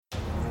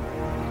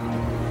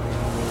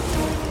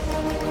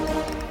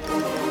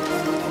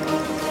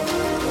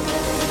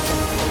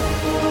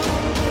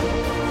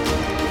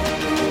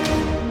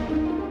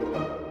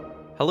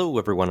Hello,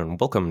 everyone, and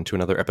welcome to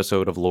another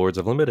episode of Lords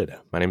of Limited.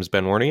 My name is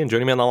Ben Warney, and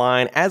joining me on the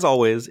line, as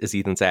always, is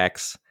Ethan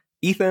Sachs.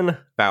 Ethan,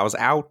 Bow's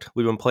out.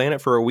 We've been playing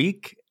it for a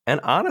week, and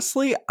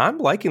honestly, I'm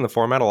liking the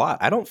format a lot.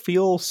 I don't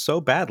feel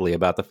so badly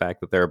about the fact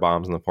that there are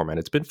bombs in the format.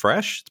 It's been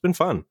fresh. It's been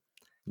fun.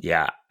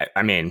 Yeah,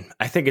 I mean,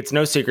 I think it's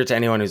no secret to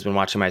anyone who's been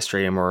watching my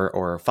stream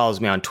or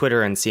follows me on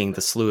Twitter and seeing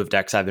the slew of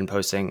decks I've been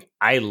posting.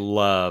 I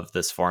love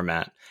this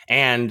format.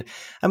 And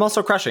I'm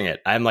also crushing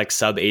it. I'm like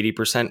sub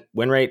 80%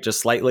 win rate,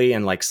 just slightly,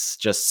 and like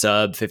just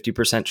sub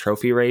 50%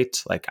 trophy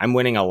rate. Like I'm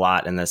winning a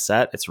lot in this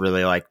set. It's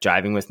really like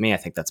jiving with me. I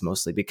think that's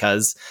mostly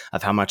because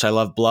of how much I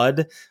love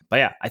Blood. But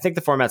yeah, I think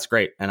the format's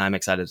great and I'm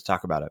excited to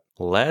talk about it.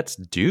 Let's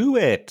do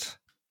it.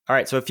 All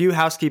right, so a few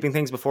housekeeping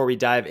things before we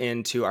dive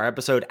into our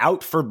episode.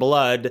 Out for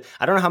Blood.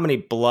 I don't know how many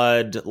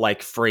blood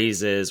like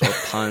phrases or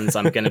puns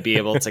I'm going to be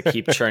able to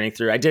keep churning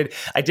through. I did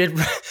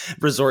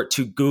resort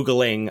to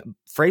Googling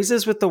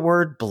phrases with the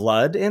word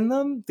blood in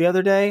them the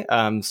other day.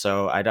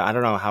 So I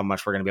don't know how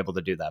much we're going to be able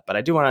to do that, but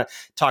I do want to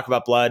talk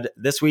about Blood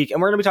this week.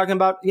 And we're going to be talking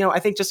about, I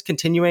think just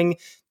continuing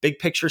big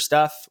picture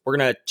stuff. We're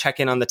going to check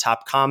in on the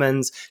top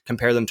commons,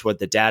 compare them to what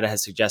the data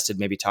has suggested,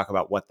 maybe talk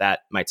about what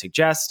that might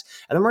suggest.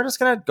 And then we're just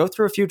going to go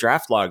through a few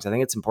draft logs. I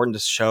think it's important to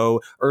show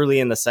early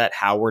in the set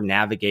how we're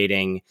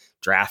navigating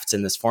drafts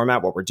in this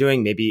format, what we're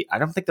doing. Maybe, I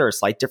don't think there are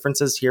slight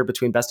differences here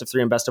between best of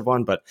 3 and best of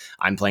 1, but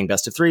I'm playing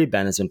best of 3.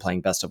 Ben has been playing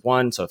best of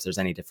 1. So if there's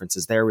any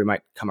differences there, we might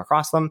come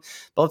across them.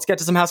 But let's get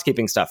to some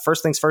housekeeping stuff.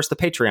 First things first, the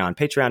Patreon,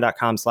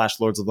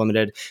 patreon.com/Lords of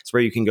Limited. It's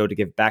where you can go to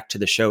give back to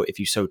the show if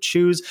you so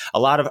choose. A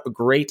lot of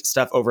great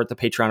stuff over at the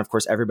Patreon. Of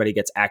course, everybody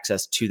gets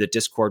access to the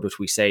Discord, which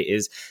we say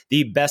is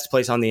the best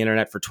place on the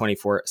internet for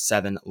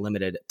 24/7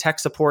 limited tech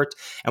support.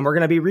 And we're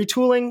going to be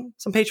retooling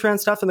some Patreon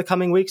stuff in the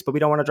coming weeks, but we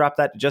don't want to drop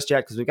that just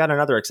yet because we've got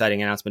another exciting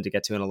announcement to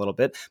get to in a little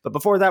bit. But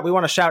before that, we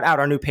want to shout out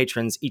our new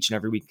patrons each and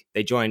every week.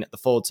 They join the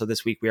fold. So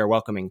this week we are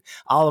welcoming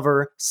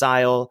Oliver,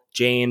 Sile,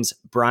 James,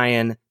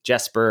 Brian,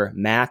 Jesper,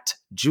 Matt,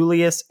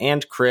 Julius,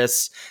 and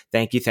Chris.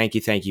 Thank you, thank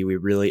you, thank you. We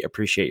really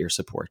appreciate your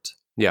support.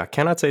 Yeah,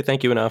 cannot say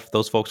thank you enough.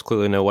 Those folks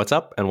clearly know what's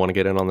up and want to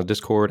get in on the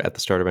Discord at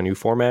the start of a new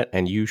format,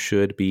 and you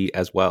should be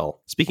as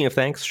well. Speaking of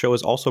thanks, show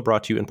is also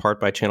brought to you in part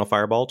by Channel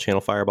Fireball,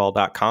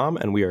 channelfireball.com,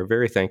 and we are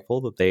very thankful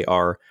that they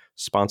are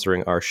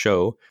sponsoring our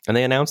show. And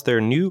they announced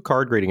their new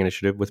card grading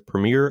initiative with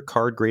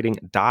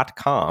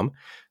premiercardgrading.com.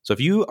 So if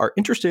you are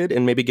interested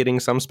in maybe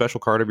getting some special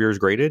card of yours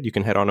graded, you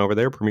can head on over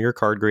there,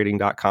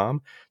 premiercardgrading.com,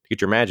 to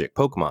get your Magic,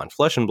 Pokemon,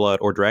 Flesh and Blood,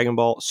 or Dragon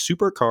Ball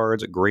super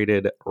cards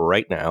graded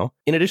right now.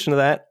 In addition to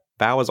that,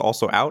 Bow is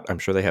also out. I'm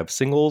sure they have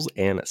singles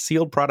and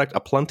sealed product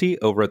aplenty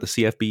over at the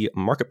CFB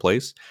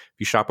Marketplace. If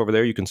you shop over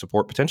there, you can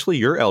support potentially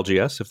your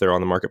LGS if they're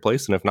on the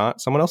Marketplace, and if not,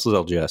 someone else's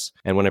LGS.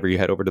 And whenever you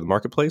head over to the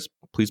Marketplace,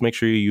 please make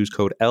sure you use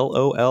code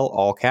LOL,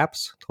 all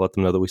caps, to let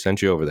them know that we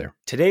sent you over there.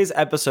 Today's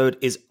episode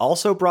is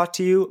also brought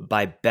to you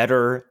by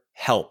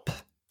BetterHelp.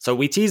 So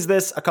we teased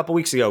this a couple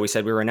weeks ago. We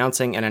said we were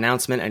announcing an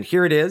announcement, and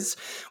here it is.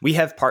 We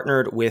have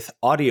partnered with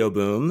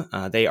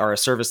Audioboom. They are a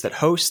service that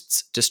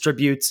hosts,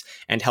 distributes,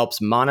 and helps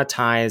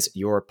monetize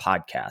your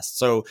podcast.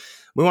 So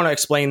we want to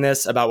explain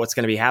this about what's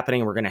going to be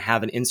happening. We're going to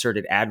have an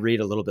inserted ad read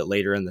a little bit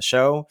later in the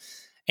show.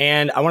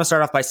 And I want to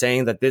start off by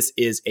saying that this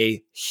is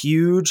a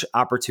huge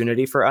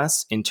opportunity for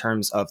us in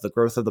terms of the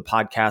growth of the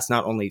podcast,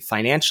 not only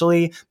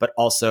financially, but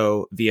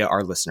also via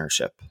our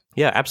listenership.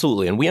 Yeah,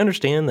 absolutely. And we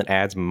understand that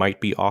ads might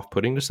be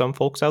off-putting to some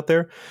folks out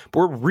there, but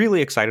we're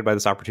really excited by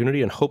this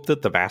opportunity and hope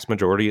that the vast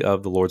majority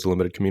of the Lords of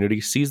Limited community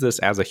sees this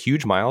as a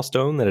huge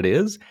milestone that it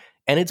is.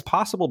 And it's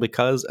possible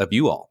because of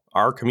you all,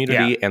 our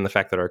community, and the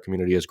fact that our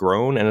community has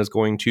grown and is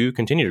going to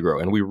continue to grow.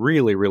 And we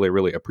really, really,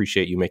 really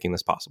appreciate you making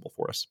this possible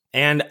for us.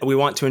 And we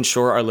want to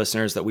ensure our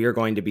listeners that we are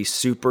going to be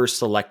super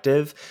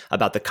selective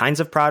about the kinds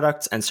of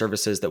products and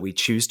services that we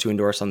choose to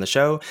endorse on the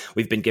show.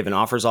 We've been given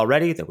offers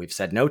already that we've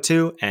said no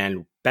to,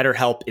 and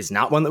BetterHelp is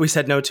not one that we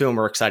said no to. And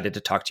we're excited to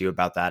talk to you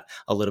about that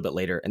a little bit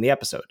later in the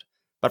episode.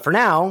 But for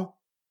now,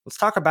 let's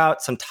talk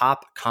about some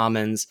top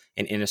commons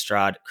in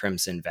Innistrad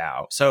Crimson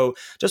Vow. So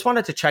just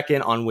wanted to check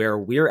in on where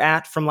we're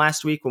at from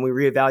last week when we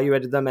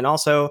reevaluated them. And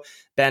also,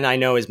 Ben, I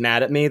know, is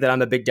mad at me that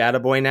I'm a big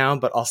data boy now,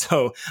 but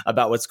also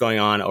about what's going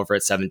on over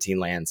at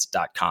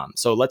 17lands.com.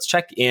 So let's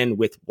check in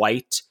with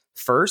White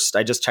first.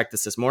 I just checked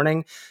this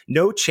morning.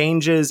 No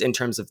changes in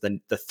terms of the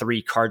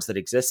 3 cards that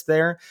exist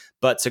there,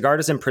 but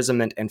Sigarda's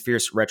Imprisonment and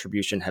Fierce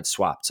Retribution have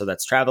swapped. So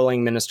that's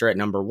Traveling Minister at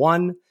number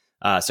 1,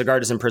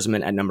 Sigarda's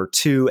Imprisonment at number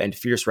 2, and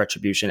Fierce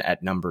Retribution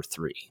at number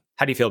 3.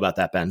 How do you feel about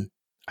that, Ben?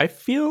 I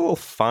feel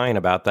fine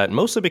about that,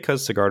 mostly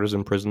because Sigarda's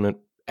Imprisonment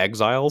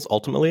exiles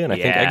ultimately, and I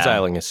think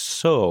exiling is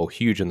so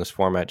huge in this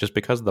format just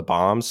because of the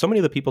bombs. So many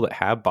of the people that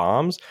have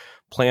bombs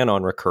plan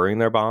on recurring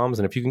their bombs,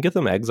 and if you can get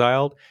them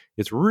exiled,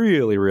 it's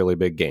really, really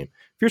big game.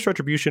 Fierce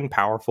Retribution,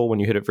 powerful when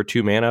you hit it for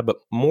 2 mana, but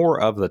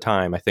more of the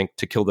time, I think,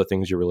 to kill the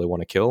things you really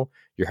want to kill,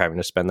 you're having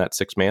to spend that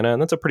 6 mana,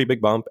 and that's a pretty big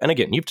bump. And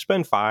again, you have to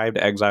spend 5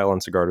 to exile on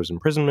Sigarda's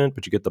Imprisonment,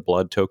 but you get the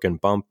blood token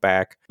bump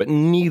back, but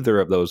neither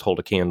of those hold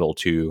a candle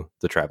to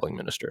the Traveling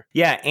Minister.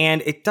 Yeah,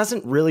 and it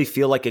doesn't really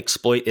feel like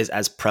exploit is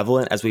as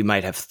prevalent as we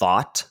might have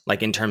thought,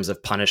 like in terms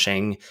of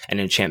punishing an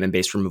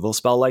enchantment-based removal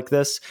spell like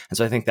this. And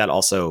so I think that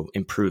also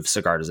improves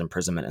Sigarda's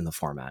Imprisonment in the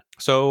format.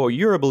 So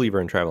you're a believer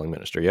in Traveling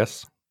Minister,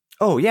 yes?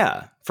 Oh,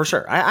 yeah, for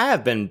sure. I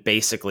have been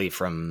basically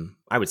from,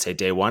 I would say,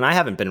 day one. I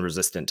haven't been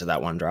resistant to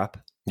that 1-drop.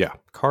 Yeah,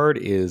 card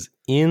is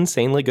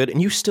insanely good,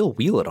 and you still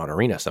wheel it on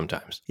Arena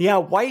sometimes. Yeah,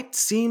 white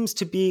seems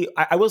to be...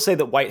 I will say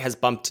that white has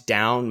bumped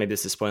down. Maybe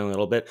this is spoiling a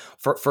little bit.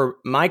 For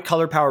my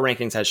color power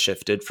rankings has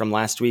shifted from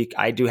last week.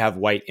 I do have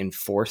white in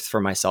 4th for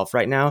myself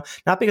right now.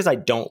 Not because I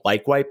don't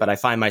like white, but I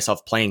find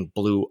myself playing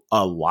blue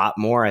a lot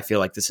more. I feel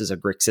like this is a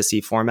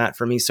Grixis format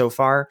for me so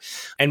far.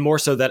 And more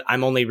so that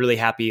I'm only really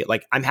happy...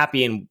 Like, I'm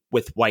happy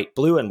with white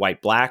blue and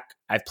white black.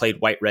 I've played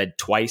white red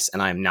twice,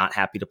 and I'm not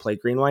happy to play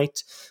green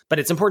white. But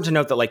it's important to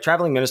note that like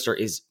Traveling Minister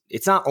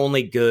it's not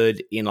only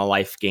good in a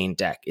life gain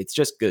deck, it's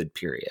just good,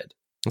 period.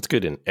 It's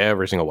good in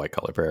every single white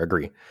color pair, I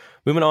agree.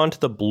 Moving on to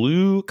the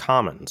blue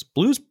commons.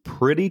 Blue's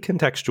pretty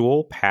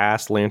contextual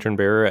past Lantern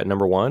Bearer at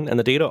number 1, and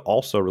the data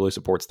also really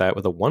supports that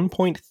with a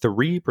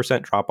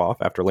 1.3% drop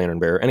off after Lantern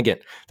Bearer. And again,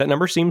 that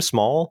number seems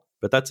small,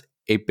 but that's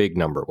a big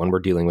number when we're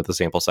dealing with the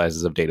sample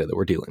sizes of data that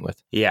we're dealing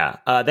with. Yeah,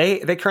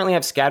 they currently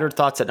have Scattered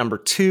Thoughts at number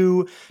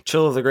 2,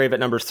 Chill of the Grave at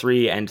number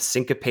 3, and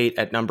Syncopate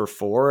at number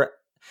 4.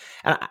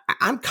 And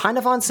I'm kind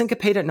of on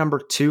Syncopate at number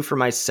 2 for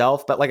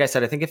myself, but like I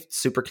said, I think it's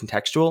super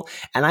contextual.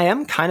 And I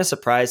am kind of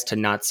surprised to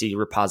not see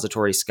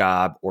Repository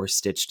Scob or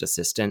Stitched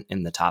Assistant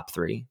in the top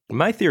 3.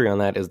 My theory on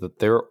that is that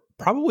they're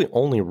probably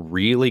only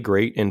really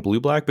great in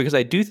blue-black, because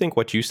I do think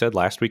what you said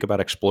last week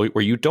about exploit,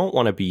 where you don't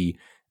want to be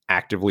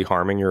actively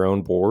harming your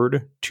own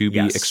board to be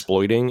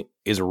exploiting,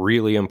 is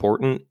really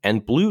important.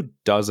 And blue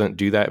doesn't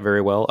do that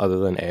very well other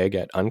than egg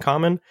at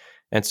uncommon.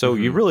 And so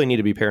you really need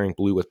to be pairing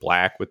blue with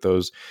black with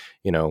those,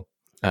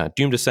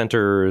 Doom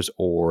Dissenters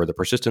or the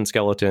Persistent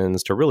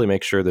Skeletons to really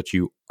make sure that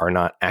you are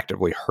not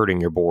actively hurting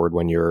your board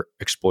when you're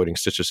exploiting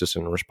Stitch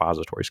Assistant and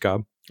Repository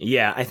Scob.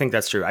 Yeah, I think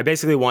that's true. I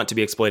basically want to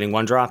be exploiting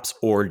 1-drops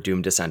or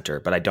Doom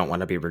Dissenter, but I don't want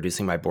to be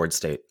reducing my board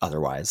state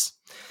otherwise.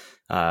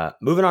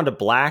 Moving on to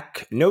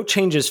black, no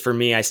changes for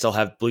me. I still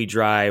have Bleed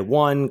Dry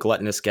 1,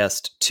 Gluttonous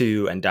Guest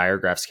 2, and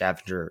Diregraph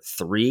Scavenger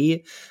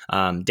 3.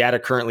 Data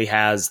currently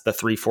has the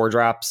 3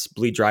 4-drops,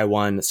 Bleed Dry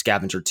 1,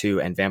 Scavenger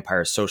 2, and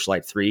Vampire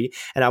Socialite 3.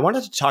 And I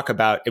wanted to talk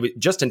about, it was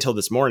just until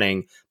this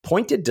morning,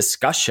 Pointed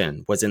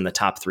Discussion was in the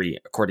top 3,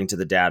 according to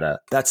the data.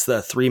 That's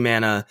the 3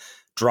 mana,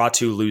 draw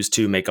 2, lose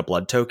 2, make a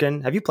blood token.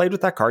 Have you played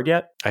with that card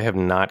yet? I have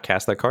not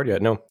cast that card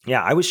yet, no.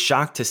 Yeah, I was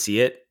shocked to see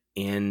it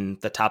in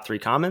the top 3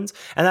 commons,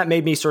 and that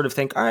made me sort of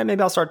think, all right,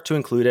 maybe I'll start to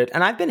include it.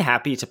 And I've been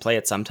happy to play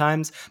it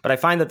sometimes, but I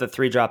find that the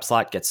 3-drop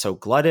slot gets so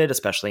glutted,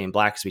 especially in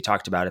black, as we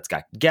talked about. It's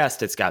got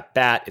Guest, it's got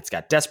Bat, it's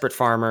got Desperate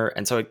Farmer,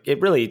 and so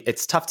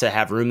it's tough to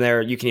have room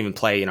there. You can even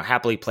play,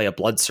 happily play a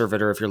Blood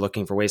Servitor if you're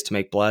looking for ways to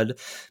make blood,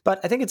 but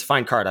I think it's a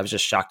fine card. I was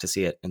just shocked to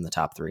see it in the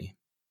top 3.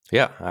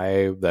 Yeah,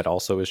 that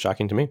also is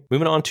shocking to me.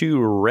 Moving on to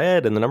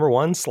red in the number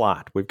 1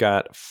 slot. We've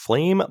got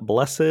Flame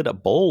Blessed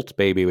Bolt,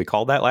 baby. We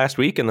called that last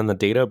week, and then the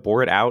data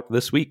bore it out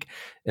this week.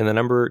 In the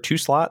number 2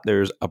 slot,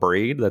 there's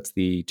Abrade. That's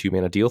the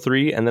 2-mana deal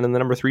 3. And then in the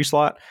number 3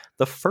 slot,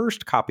 the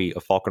first copy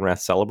of Falkenrath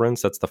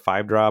Celebrants. That's the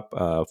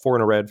 5-drop, 4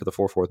 in a red for the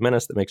 4/4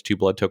 Menace that makes 2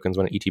 blood tokens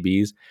when it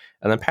ETBs.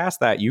 And then past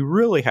that, you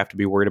really have to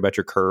be worried about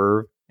your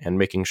curve and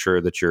making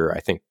sure that you're,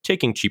 I think,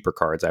 taking cheaper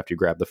cards after you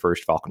grab the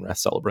first Falkenrath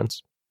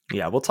Celebrants.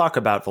 Yeah, we'll talk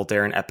about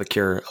Voldaren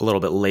Epicure a little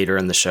bit later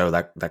in the show.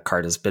 That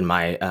card has been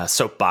my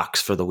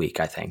soapbox for the week,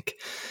 I think.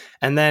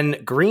 And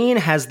then green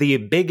has the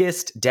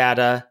biggest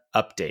data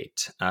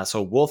update.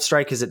 So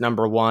Wolfstrike is at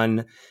number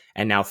 1,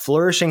 and now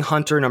Flourishing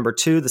Hunter, number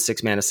 2, the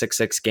 6-mana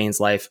 6/6 gains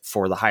life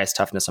for the highest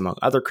toughness among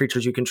other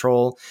creatures you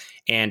control.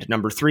 And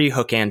number 3,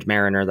 Hookand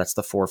Mariner, that's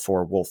the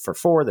 4/4 wolf for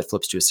 4 that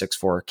flips to a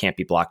 6/4, can't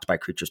be blocked by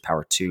creatures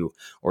power 2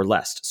 or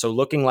less. So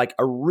looking like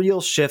a real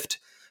shift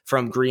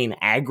from green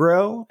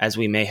aggro, as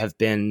we may have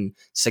been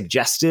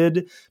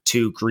suggested,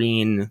 to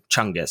green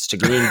chungus, to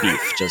green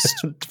beef, just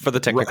for the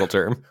technical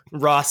term.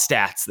 Raw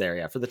stats there,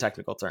 yeah, for the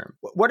technical term.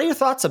 What are your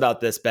thoughts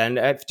about this, Ben?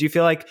 Do you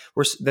feel like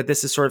that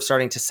this is sort of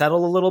starting to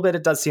settle a little bit?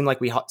 It does seem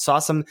like we saw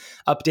some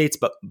updates,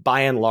 but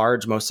by and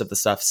large, most of the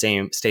stuff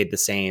stayed the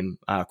same,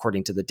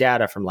 according to the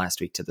data from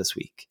last week to this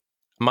week.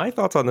 My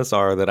thoughts on this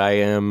are that I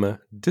am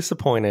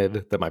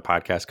disappointed that my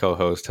podcast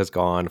co-host has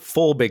gone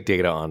full big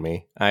data on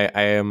me. I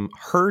am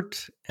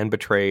hurt and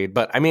betrayed,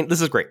 but I mean,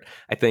 this is great.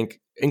 I think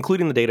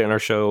including the data in our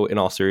show in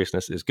all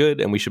seriousness is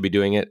good, and we should be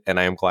doing it. And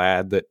I am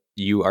glad that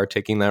you are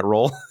taking that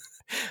role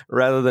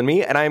rather than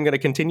me. And I am going to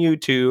continue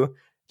to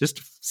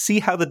just see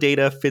how the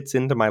data fits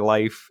into my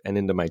life and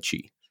into my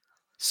chi.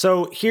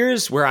 So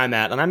here's where I'm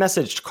at. And I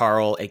messaged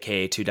Carl,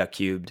 aka 2 Duck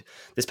Cubed,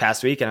 this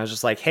past week. And I was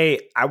just like, hey,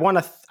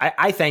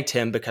 I thanked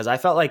him because I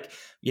felt like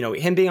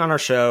him being on our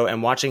show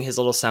and watching his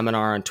little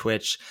seminar on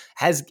Twitch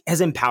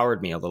has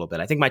empowered me a little bit.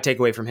 I think my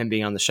takeaway from him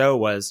being on the show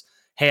was,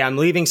 hey, I'm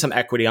leaving some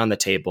equity on the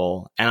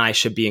table and I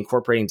should be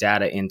incorporating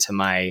data into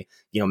my,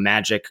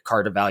 Magic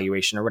card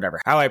evaluation or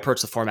whatever, how I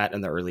approach the format in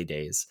the early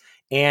days.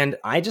 And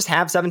I just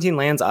have 17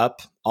 lands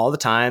up all the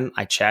time.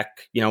 I check,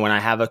 when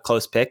I have a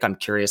close pick, I'm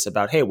curious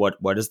about, hey, what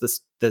does the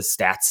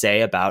stats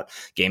say about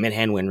game in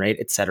hand win rate,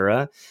 et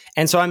cetera.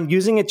 And so I'm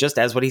using it just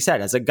as what he said,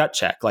 as a gut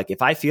check. Like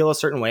if I feel a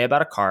certain way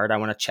about a card, I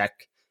want to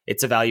check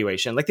its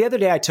evaluation. Like the other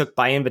day I took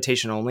by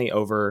invitation only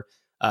over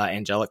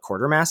Angelic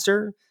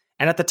Quartermaster.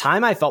 And at the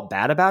time I felt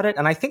bad about it.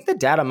 And I think the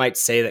data might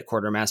say that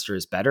Quartermaster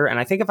is better. And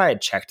I think if I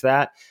had checked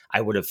that,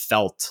 I would have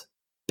felt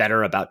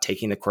better about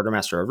taking the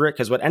Quartermaster over it.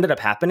 Because what ended up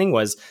happening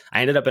was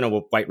I ended up in a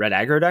white-red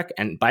aggro deck,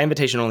 and by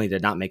invitation only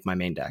did not make my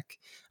main deck.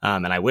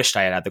 And I wished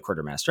I had the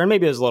Quartermaster. And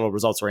maybe there's a little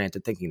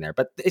results-oriented thinking there.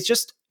 But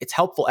it's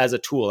helpful as a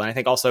tool. And I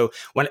think also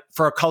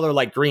for a color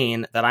like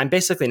green that I'm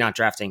basically not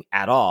drafting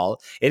at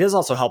all, it is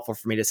also helpful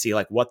for me to see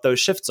like what those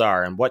shifts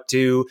are and what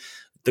do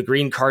the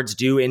green cards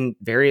do in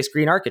various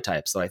green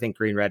archetypes. So I think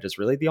green red is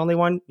really the only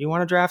one you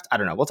want to draft. I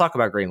don't know. We'll talk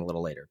about green a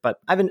little later, but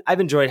I've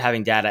enjoyed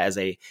having data as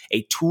a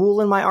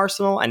tool in my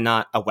arsenal and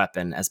not a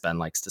weapon, as Ben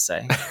likes to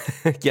say.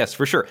 Yes,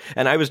 for sure.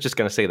 And I was just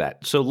going to say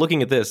that. So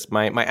looking at this,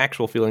 my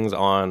actual feelings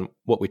on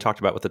what we talked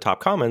about with the top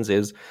commons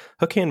is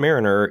Hookhand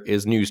Mariner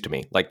is news to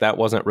me. Like that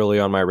wasn't really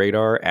on my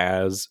radar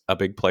as a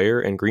big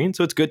player in green.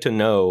 So it's good to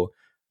know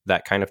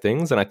that kind of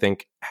things. And I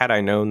think had I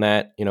known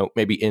that,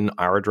 maybe in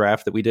our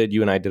draft that we did,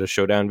 you and I did a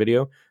showdown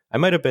video, I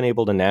might have been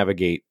able to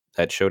navigate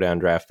that showdown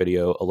draft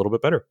video a little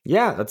bit better.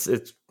 Yeah,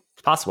 it's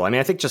possible. I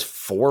mean, I think just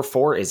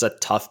 4/4 is a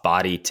tough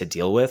body to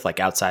deal with, like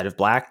outside of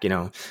black.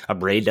 A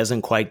Braid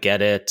doesn't quite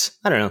get it.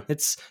 I don't know.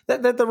 It's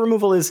the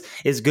removal is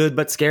good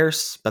but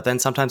scarce, but then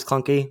sometimes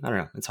clunky. I don't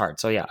know. It's hard.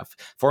 So yeah,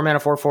 4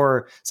 mana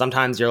 4/4.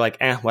 Sometimes you're like,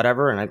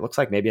 whatever. And it looks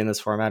like maybe in this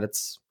format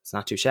it's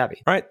not too shabby.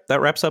 All right,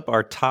 that wraps up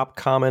our top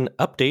common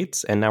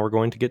updates, and now we're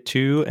going to get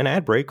to an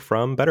ad break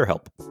from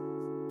BetterHelp.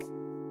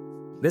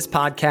 This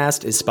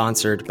podcast is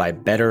sponsored by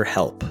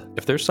BetterHelp.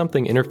 If there's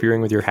something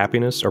interfering with your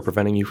happiness or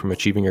preventing you from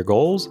achieving your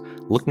goals,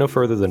 look no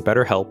further than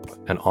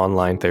BetterHelp, an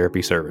online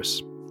therapy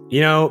service.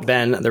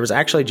 Ben, there was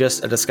actually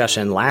just a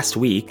discussion last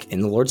week in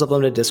the Lords of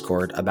Limited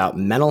Discord about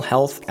mental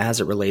health as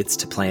it relates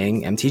to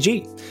playing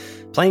MTG.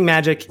 Playing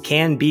Magic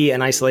can be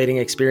an isolating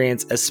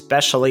experience,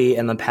 especially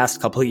in the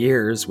past couple of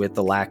years with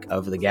the lack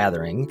of the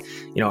gathering.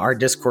 Our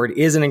Discord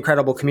is an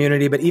incredible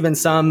community, but even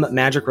some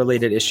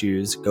Magic-related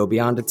issues go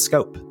beyond its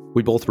scope.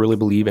 We both really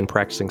believe in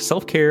practicing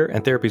self-care,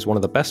 and therapy is one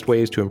of the best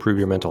ways to improve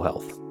your mental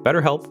health.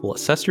 BetterHelp will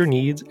assess your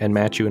needs and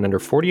match you in under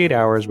 48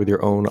 hours with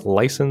your own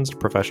licensed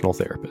professional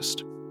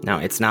therapist. Now,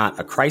 it's not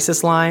a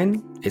crisis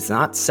line, it's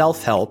not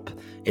self-help,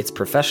 it's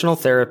professional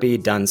therapy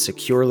done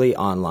securely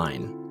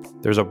online.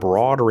 There's a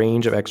broad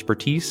range of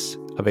expertise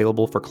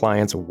available for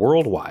clients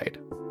worldwide.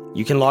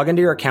 You can log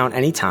into your account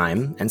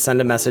anytime and send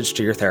a message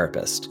to your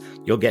therapist.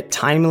 You'll get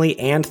timely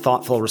and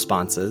thoughtful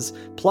responses.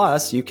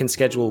 Plus, you can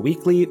schedule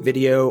weekly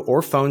video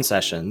or phone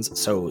sessions,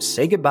 so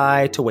say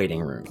goodbye to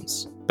waiting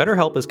rooms.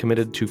 BetterHelp is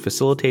committed to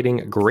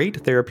facilitating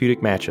great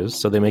therapeutic matches,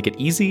 so they make it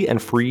easy and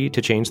free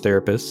to change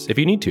therapists if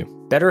you need to.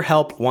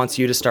 BetterHelp wants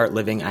you to start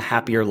living a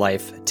happier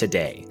life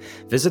today.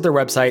 Visit their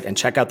website and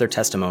check out their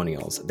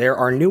testimonials. There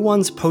are new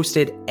ones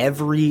posted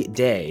every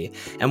day.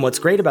 And what's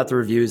great about the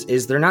reviews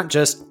is they're not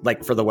just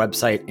like for the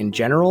website in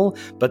general,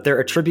 but they're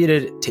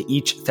attributed to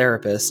each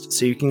therapist,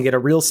 so you can get a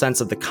real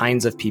sense of the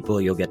kinds of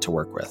people you'll get to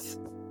work with.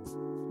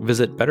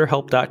 Visit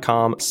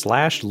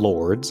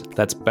BetterHelp.com/Lords,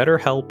 that's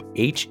BetterHelp,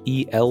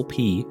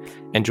 H-E-L-P,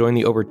 and join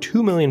the over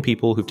 2 million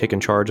people who've taken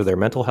charge of their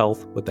mental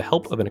health with the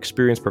help of an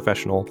experienced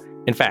professional.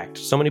 In fact,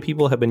 so many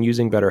people have been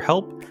using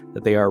BetterHelp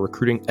that they are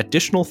recruiting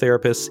additional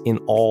therapists in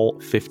all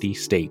 50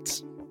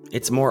 states.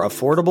 It's more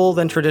affordable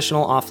than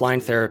traditional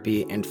offline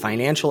therapy, and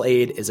financial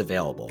aid is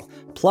available.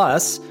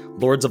 Plus,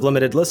 Lords of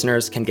Limited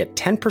listeners can get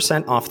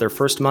 10% off their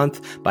first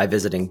month by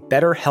visiting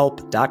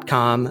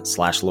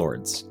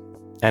BetterHelp.com/Lords.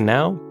 And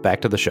now,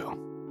 back to the show.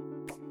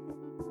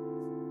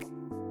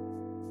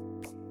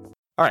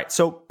 All right,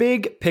 so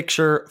big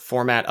picture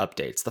format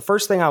updates. The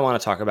first thing I want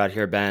to talk about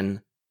here, Ben,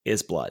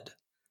 is Blood.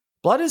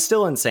 Blood is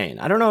still insane.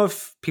 I don't know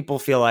if people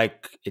feel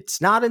like it's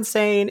not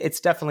insane. It's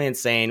definitely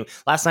insane.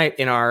 Last night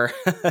in our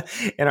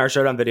in our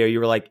showdown video,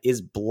 you were like,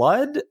 is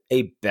Blood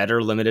a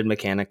better limited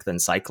mechanic than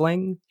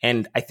cycling?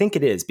 And I think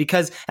it is,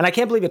 because, and I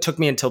can't believe it took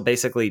me until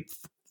basically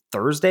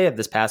Thursday of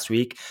this past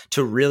week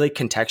to really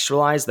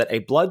contextualize that a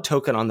blood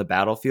token on the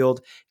battlefield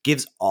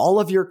gives all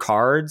of your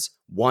cards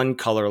one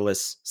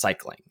colorless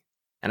cycling.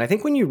 And I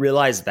think when you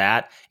realize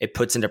that, it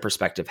puts into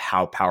perspective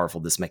how powerful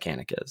this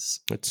mechanic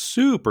is. It's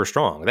super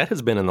strong. That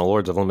has been in the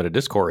Lords of Limited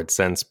Discord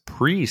since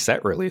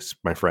pre-set release,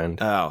 my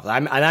friend. Oh,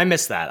 I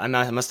missed that.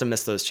 I must have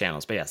missed those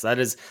channels. But yes, that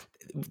is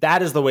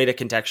the way to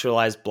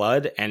contextualize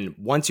Blood. And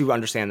once you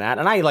understand that,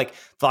 and I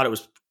thought it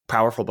was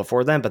powerful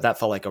before then, but that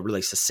felt like a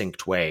really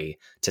succinct way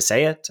to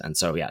say it. And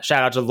so, yeah,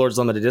 shout out to the Lords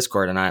Limited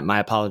Discord, and my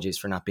apologies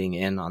for not being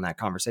in on that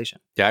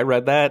conversation. Yeah, I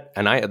read that,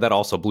 and that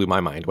also blew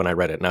my mind when I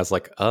read it, and I was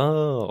like,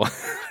 oh,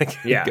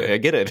 yeah, I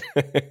get it.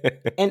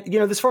 And,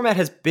 this format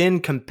has been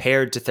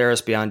compared to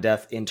Theros Beyond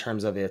Death in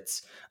terms of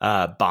its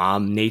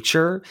bomb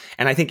nature.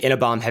 And I think in a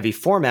bomb-heavy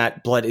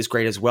format, Blood is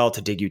great as well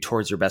to dig you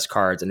towards your best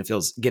cards, and it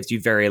gives you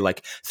very,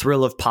 like,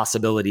 thrill of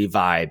possibility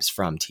vibes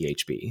from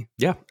THB.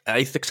 Yeah,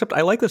 except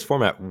I like this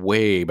format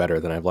way better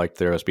than I've liked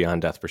Theros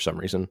Beyond Death for some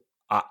reason.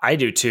 I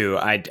do too.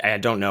 I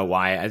don't know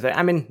why.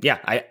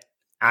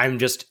 I'm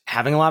just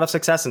having a lot of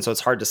success, and so it's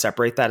hard to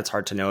separate that. It's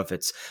hard to know if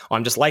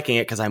I'm just liking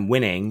it because I'm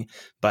winning.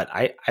 But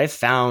I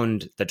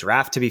found the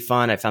draft to be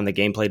fun. I found the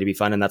gameplay to be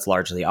fun, and that's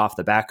largely off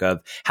the back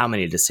of how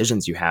many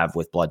decisions you have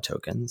with blood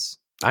tokens.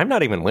 I'm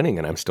not even winning,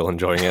 and I'm still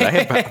enjoying it.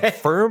 I have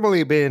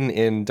firmly been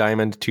in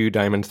Diamond 2,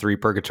 Diamond 3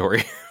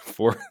 purgatory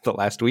for the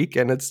last week,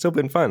 and it's still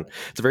been fun.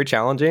 It's very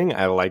challenging.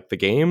 I like the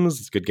games.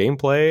 It's good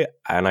gameplay,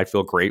 and I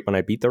feel great when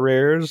I beat the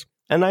rares.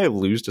 And I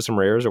lose to some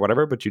rares or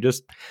whatever, but you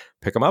just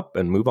pick them up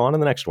and move on to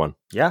the next one.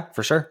 Yeah,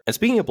 for sure. And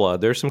speaking of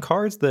blood, there's some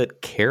cards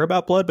that care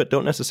about blood, but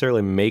don't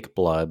necessarily make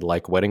blood,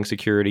 like Wedding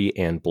Security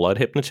and Blood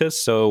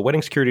Hypnotist. So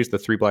Wedding Security is the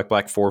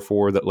 3/black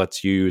 4/4 that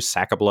lets you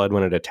sack a blood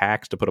when it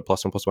attacks to put a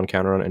 +1/+1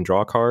 counter on it and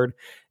draw a card.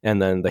 And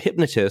then the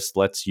Hypnotist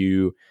lets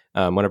you,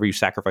 whenever you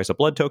sacrifice a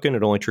blood token,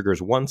 it only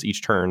triggers once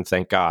each turn,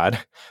 thank God.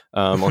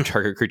 Or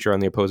target creature on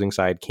the opposing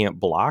side can't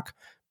block.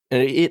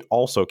 And it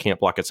also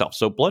can't block itself.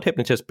 So Blood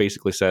Hypnotist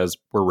basically says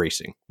we're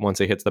racing once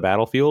it hits the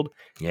battlefield.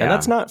 Yeah. And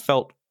that's not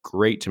felt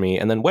great to me.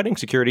 And then Wedding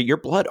Security, your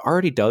blood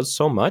already does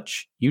so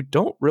much. You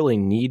don't really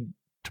need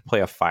to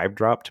play a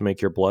 5-drop to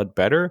make your blood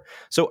better.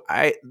 So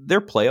they're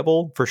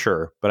playable for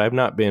sure, but I've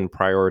not been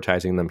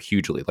prioritizing them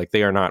hugely. Like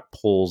they are not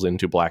pulls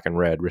into black and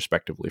red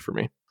respectively for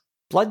me.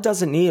 Blood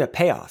doesn't need a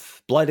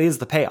payoff. Blood is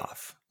the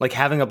payoff. Like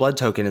having a blood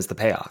token is the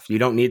payoff. You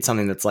don't need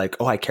something that's like,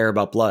 oh, I care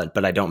about blood,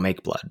 but I don't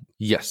make blood.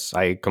 Yes,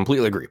 I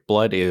completely agree.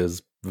 Blood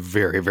is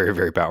very, very,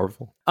 very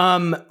powerful.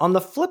 On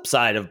the flip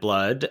side of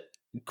blood,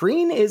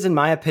 green is, in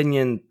my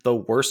opinion, the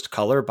worst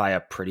color by a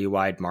pretty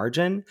wide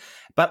margin.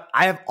 But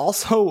I have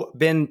also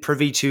been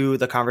privy to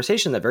the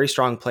conversation that very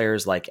strong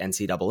players like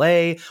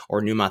NCAA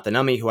or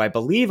Numathanami, who I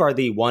believe are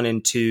the 1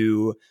 and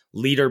 2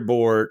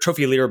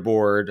 trophy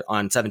leaderboard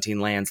on 17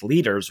 lands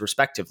leaders,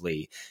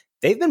 respectively,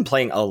 they've been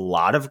playing a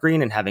lot of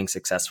green and having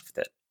success with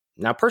it.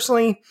 Now,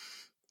 personally,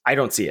 I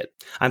don't see it.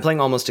 I'm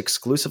playing almost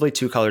exclusively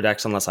 2-color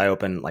decks unless I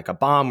open like a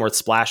bomb worth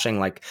splashing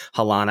like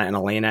Halana and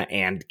Elena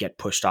and get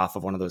pushed off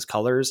of one of those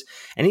colors.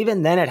 And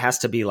even then it has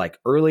to be like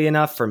early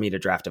enough for me to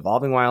draft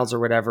Evolving Wilds or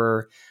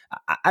whatever.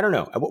 I don't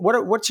know.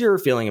 What's your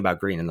feeling about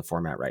green in the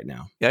format right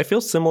now? Yeah, I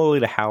feel similarly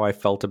to how I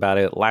felt about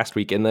it last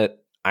week in that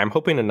I'm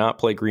hoping to not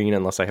play green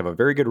unless I have a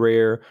very good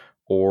rare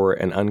or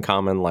an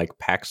uncommon like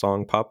Pack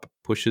Song Pup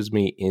pushes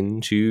me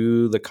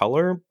into the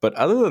color. But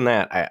other than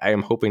that, I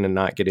am hoping to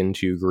not get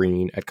into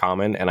green at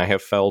common, and I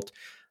have felt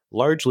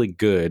largely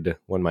good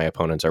when my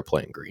opponents are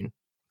playing green.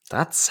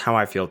 That's how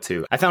I feel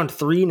too. I found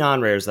 3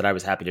 non-rares that I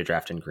was happy to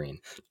draft in green.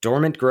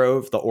 Dormant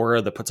Grove, the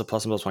aura that puts a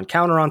 +1/+1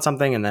 counter on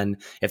something, and then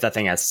if that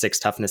thing has 6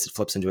 toughness, it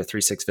flips into a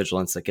 3/6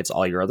 vigilance that gives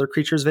all your other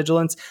creatures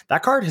vigilance.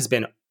 That card has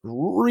been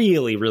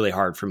really, really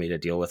hard for me to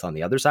deal with on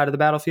the other side of the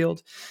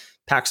battlefield.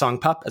 Pack Song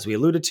Pup, as we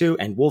alluded to,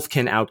 and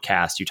Wolfkin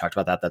Outcast. You talked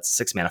about that. That's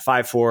 6 mana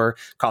 5/4.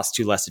 Costs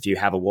 2 less if you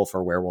have a wolf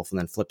or werewolf, and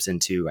then flips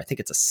into, I think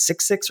it's a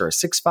 6/6 or a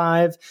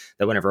 6/5,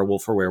 that whenever a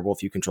wolf or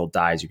werewolf you control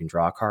dies, you can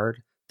draw a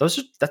card.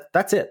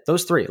 That's it.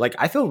 Those 3. Like,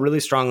 I feel really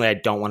strongly I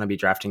don't want to be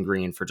drafting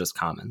green for just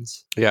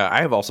commons. Yeah,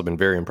 I have also been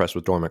very impressed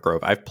with Dormant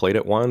Grove. I've played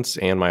it once,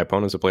 and my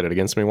opponents have played it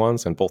against me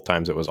once, and both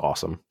times it was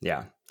awesome.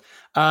 Yeah.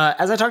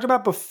 As I talked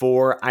about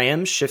before, I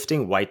am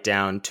shifting white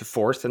down to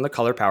 4th in the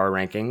color power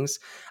rankings.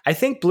 I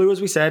think blue,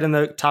 as we said, in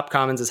the top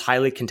commons is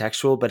highly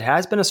contextual, but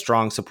has been a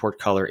strong support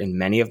color in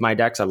many of my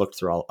decks. I looked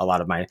through a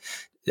lot of my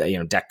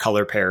deck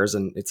color pairs,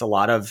 and it's a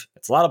lot of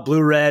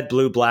blue red,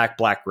 blue black,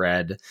 black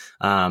red.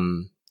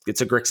 It's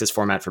a Grixis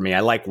format for me. I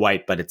like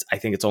white, but I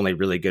think it's only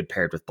really good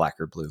paired with black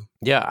or blue.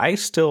 Yeah, I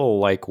still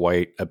like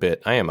white a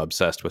bit. I am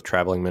obsessed with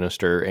Traveling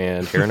Minister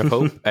and Heron of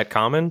Hope at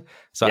common.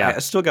 So yeah. I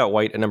still got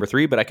white at number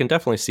 3, but I can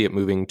definitely see it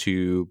moving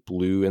to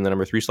blue in the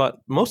number 3 slot,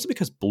 mostly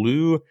because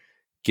blue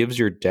gives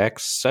your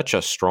decks such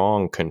a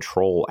strong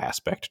control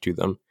aspect to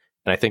them.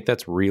 And I think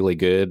that's really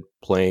good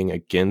playing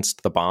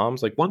against the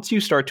bombs. Like once you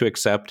start to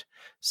accept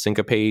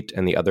Syncopate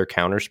and the other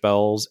counter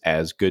spells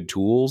as good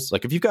tools,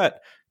 like if you've got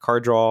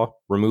card draw,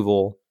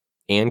 removal,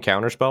 and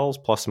counter spells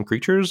plus some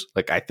creatures,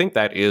 like I think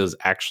that is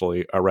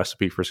actually a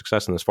recipe for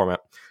success in this format.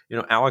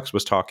 Alex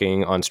was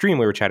talking on stream,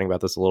 we were chatting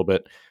about this a little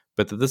bit,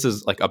 but that this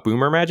is like a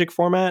Boomer Magic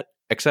format,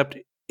 except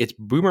it's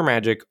Boomer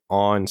Magic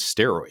on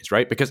steroids,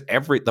 right? Because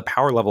the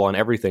power level on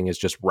everything is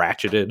just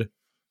ratcheted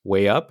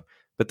way up.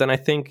 But then I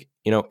think,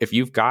 if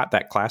you've got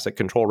that classic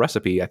control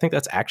recipe, I think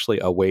that's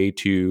actually a way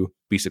to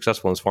be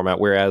successful in this format,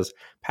 whereas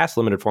past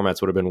limited formats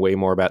would have been way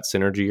more about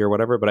synergy or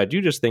whatever. But I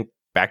do just think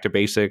back to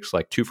basics,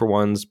 like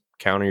 2-for-1s,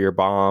 counter your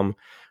bomb,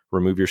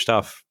 remove your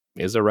stuff,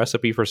 is a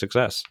recipe for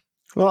success.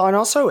 Well, and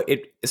also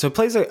it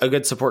plays a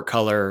good support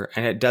color,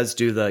 and it does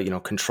do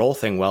the, control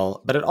thing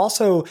well, but it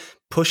also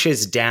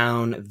pushes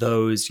down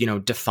those,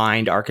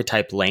 defined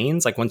archetype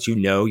lanes. Like once you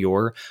know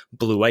your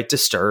blue-white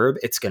disturb,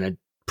 it's going to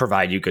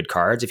provide you good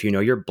cards. If you know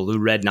your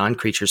blue-red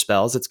non-creature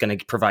spells, it's going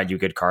to provide you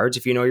good cards.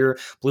 If you know your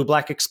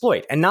blue-black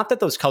exploit. And not that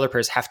those color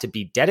pairs have to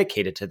be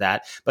dedicated to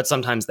that, but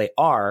sometimes they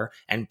are,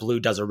 and blue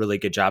does a really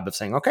good job of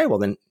saying, okay, well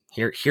then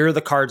here are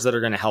the cards that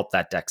are going to help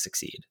that deck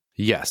succeed.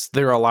 Yes,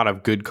 there are a lot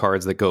of good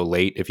cards that go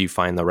late if you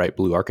find the right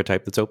blue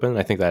archetype that's open.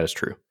 I think that is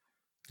true.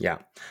 Yeah.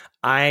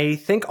 I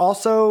think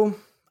also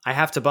I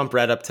have to bump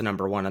red up to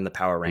number 1 on the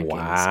power rankings.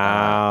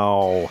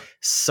 Wow.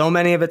 So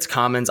many of its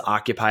commons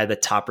occupy the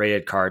top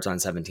rated cards on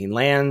 17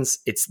 lands.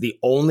 It's the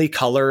only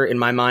color in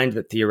my mind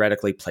that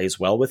theoretically plays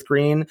well with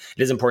green.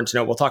 It is important to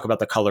note, we'll talk about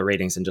the color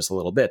ratings in just a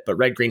little bit, but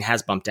red green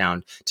has bumped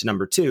down to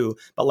number 2.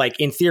 But like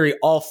in theory,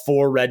 all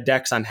 4 red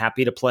decks I'm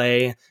happy to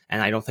play.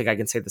 And I don't think I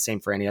can say the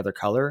same for any other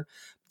color.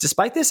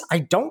 Despite this, I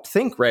don't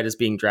think red is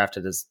being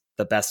drafted as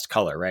the best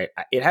color, right?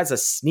 It has a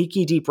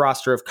sneaky deep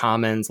roster of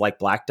commons like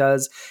black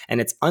does,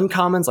 and its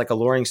uncommons like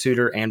Alluring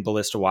Suitor and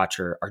Ballista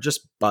Watcher are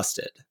just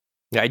busted.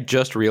 Yeah, I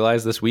just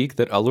realized this week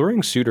that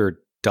Alluring Suitor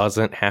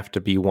doesn't have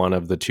to be one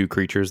of the 2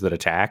 creatures that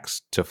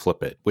attacks to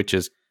flip it, which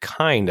is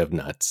kind of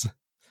nuts.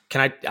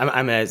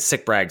 I'm a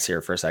sick brags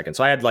here for a second.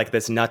 So I had like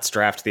this nuts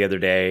draft the other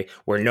day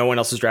where no one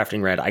else was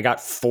drafting red. I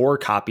got 4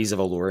 copies of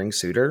Alluring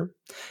Suitor.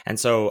 And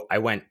so I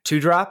went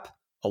 2-drop,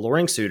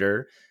 Alluring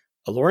Suitor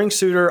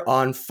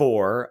on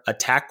 4,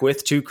 attack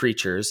with 2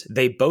 creatures.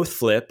 They both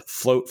flip,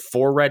 float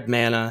 4 red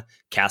mana,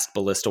 cast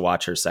Ballista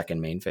Watcher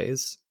second main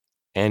phase.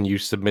 And you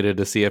submitted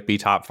a CFB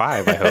top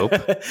 5, I hope.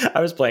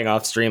 I was playing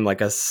off stream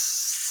like a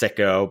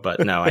sicko, but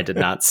no, I did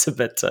not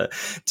submit to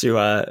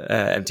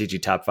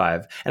MTG top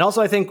 5. And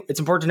also, I think it's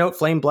important to note,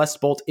 Flame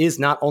Blessed Bolt is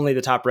not only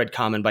the top red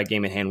common by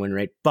game in hand win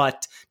rate,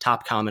 but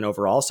top common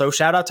overall. So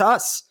shout out to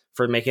us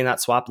for making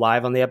that swap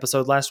live on the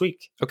episode last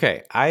week.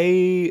 Okay,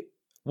 I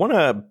want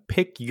to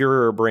pick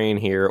your brain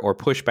here or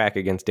push back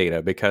against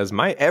data, because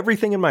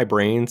everything in my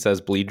brain says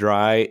Bleed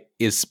Dry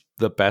is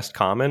the best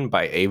common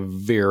by a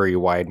very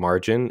wide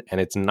margin, and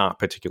it's not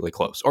particularly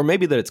close. Or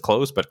maybe that it's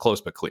close but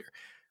clear.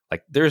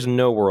 Like, there's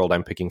no world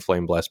I'm picking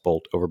Flame Blessed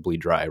Bolt over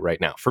Bleed Dry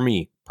right now, for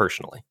me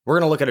personally. We're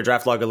going to look at a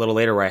draft log a little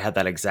later where I had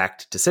that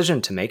exact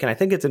decision to make, and I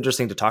think it's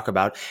interesting to talk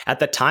about. At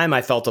the time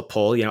I felt a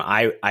pull,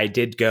 I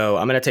did go,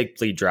 I'm going to take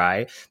Bleed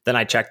Dry. Then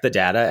I checked the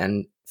data,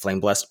 and Flame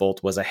Blessed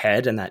Bolt was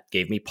ahead, and that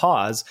gave me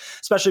pause,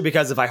 especially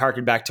because if I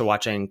harken back to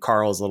watching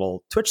Carl's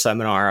little Twitch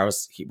seminar,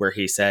 where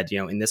he said,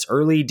 in this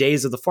early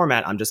days of the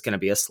format, I'm just going to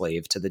be a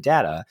slave to the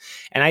data.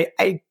 And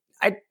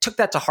I took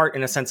that to heart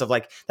in a sense of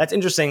like, that's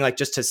interesting, like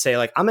just to say,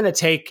 like, I'm going to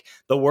take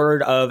the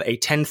word of a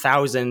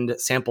 10,000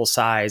 sample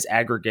size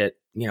aggregate,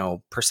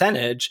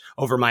 percentage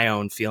over my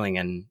own feeling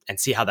and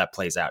see how that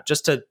plays out,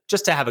 just to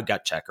have a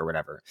gut check or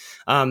whatever.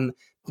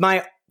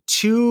 My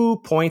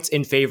 2 points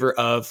in favor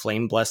of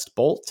Flame Blessed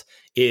Bolt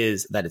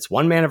is that it's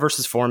 1 mana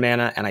versus 4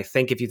 mana. And I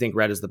think if you think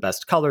red is the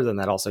best color, then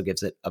that also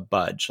gives it a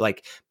budge.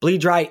 Like,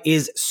 Bleed Dry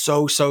is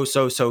so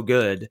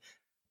good.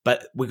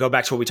 But we go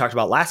back to what we talked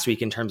about last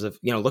week in terms of,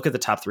 look at the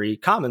top 3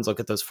 commons, look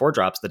at those 4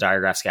 drops, the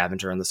Diregraph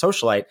Scavenger and the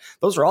Socialite.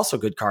 Those are also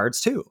good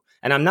cards too.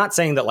 And I'm not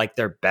saying that like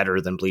they're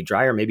better than Bleed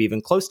Dry or maybe even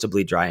close to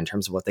Bleed Dry in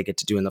terms of what they get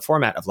to do in the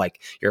format of like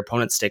your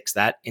opponent sticks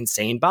that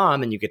insane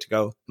bomb and you get to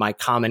go, my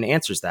common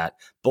answers that.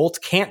 Bolt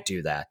can't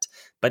do that,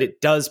 but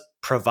it does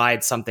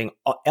provide something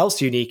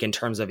else unique in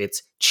terms of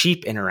its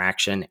cheap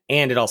interaction,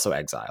 and it also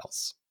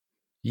exiles.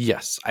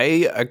 Yes,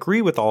 I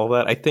agree with all of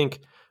that. I think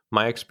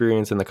my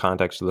experience in the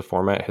context of the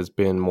format has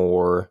been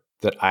more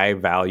that I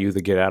value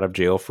the get out of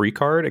jail free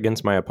card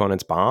against my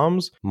opponent's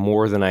bombs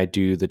more than I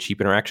do the cheap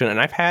interaction. And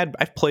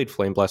I've played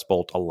Flame Blessed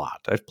Bolt a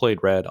lot. I've played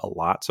red a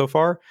lot so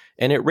far,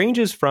 and it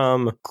ranges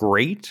from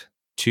great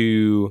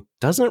to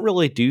doesn't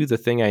really do the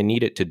thing I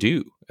need it to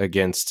do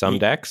against some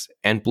decks,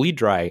 and Bleed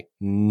Dry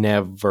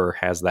never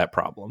has that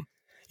problem.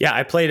 Yeah,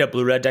 I played a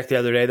blue-red deck the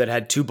other day that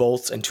had 2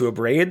 bolts and 2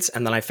 abrades,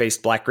 and then I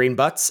faced black-green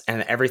butts,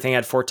 and everything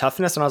had 4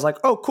 toughness, and I was like,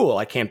 oh, cool,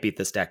 I can't beat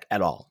this deck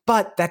at all.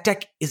 But that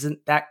deck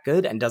isn't that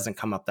good and doesn't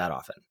come up that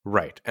often.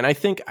 Right, and I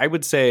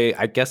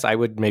guess I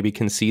would maybe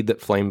concede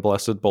that Flame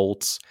Blessed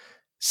Bolt's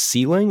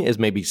ceiling is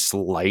maybe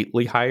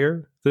slightly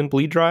higher than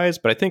Bleed Dry's,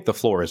 but I think the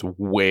floor is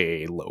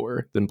way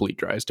lower than Bleed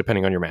Dry's,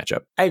 depending on your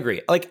matchup. I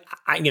agree. Like,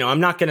 I'm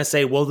not going to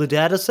say, well, the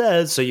data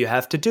says, so you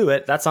have to do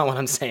it. That's not what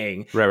I'm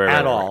saying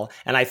at all.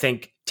 And I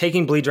think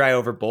taking Bleed Dry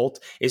over Bolt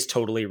is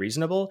totally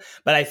reasonable.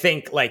 But I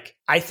think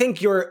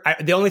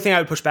the only thing I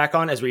would push back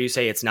on is where you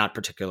say it's not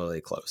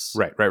particularly close.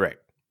 Right.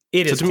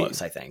 It is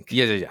close, I think.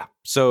 Yeah.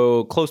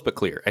 So close but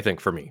clear, I think,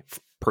 for me,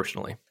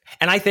 personally.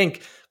 And I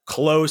think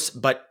close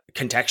but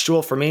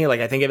contextual for me. Like,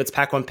 I think if it's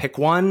pack 1, pick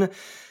 1.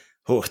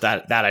 Oh,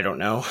 that I don't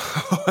know.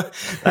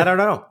 I don't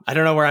know. I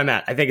don't know where I'm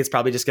at. I think it's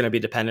probably just going to be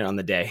dependent on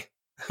the day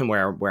and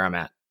where I'm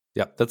at.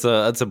 Yeah, that's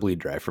a Bleed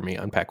Dry for me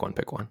on pack 1,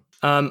 pick 1.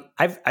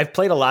 I've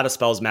played a lot of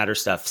Spells Matter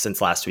stuff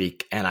since last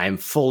week, and I'm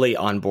fully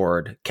on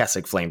board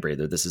Kessig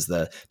Flamebreather. This is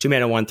the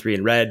 2-mana 1/3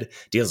 in red,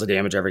 deals a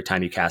damage every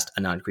time you cast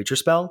a non-creature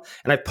spell.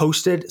 And I've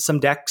posted some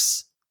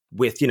decks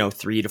with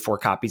 3 to 4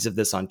 copies of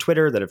this on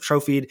Twitter that have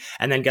trophied,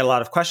 and then get a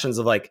lot of questions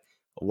of like,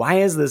 why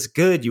is this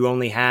good? You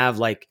only have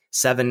like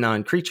 7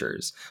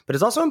 non-creatures. But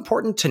it's also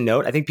important to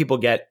note, I think people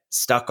get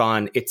stuck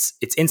on it's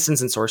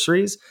instants and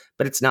sorceries,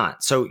 but it's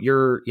not. So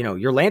your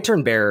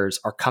Lantern Bearers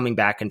are coming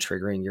back and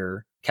triggering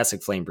your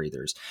Kessig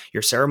Flamebreathers.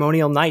 Your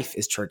Ceremonial Knife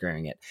is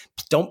triggering it.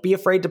 Don't be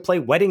afraid to play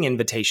Wedding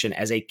Invitation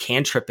as a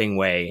cantripping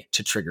way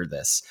to trigger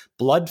this.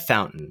 Blood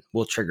Fountain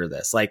will trigger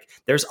this. Like,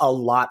 there's a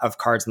lot of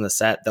cards in the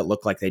set that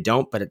look like they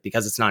don't, but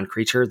because it's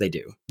non-creature, they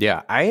do.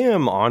 Yeah, I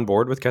am on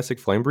board with Kessig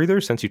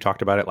Flamebreather since you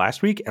talked about it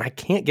last week, and I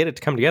can't get it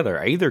to come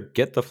together. I either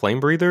get the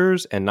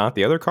Flamebreathers and not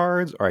the other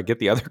cards, or I get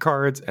the other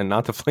cards and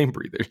not the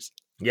Flamebreathers.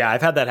 Yeah,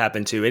 I've had that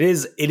happen too. It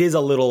is a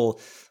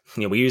little,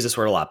 we use this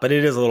word a lot, but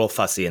it is a little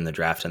fussy in the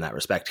draft in that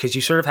respect, because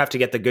you sort of have to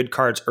get the good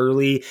cards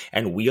early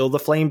and wheel the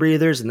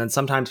Flamebreathers, and then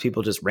sometimes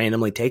people just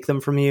randomly take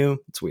them from you.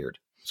 It's weird.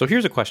 So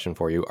here's a question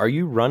for you. Are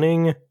you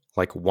running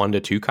like 1 to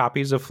 2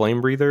 copies of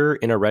Flamebreather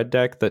in a red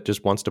deck that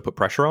just wants to put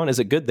pressure on? Is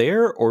it good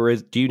there, or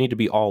do you need to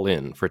be all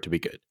in for it to be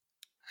good?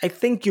 I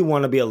think you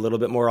want to be a little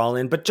bit more all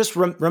in, but just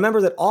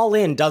remember that all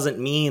in doesn't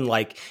mean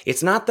like,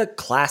 it's not the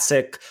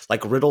classic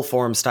like Riddle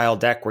Form style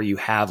deck where you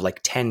have like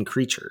 10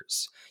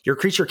 creatures. Your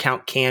creature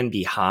count can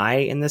be high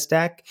in this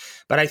deck,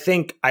 but I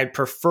think I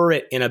prefer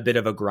it in a bit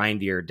of a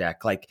grindier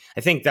deck. Like,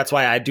 I think that's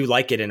why I do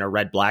like it in a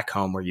red-black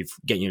home where you've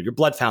get your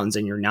Blood Fountains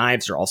and your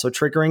Knives are also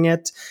triggering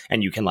it,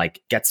 and you can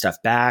like get stuff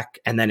back,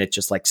 and then it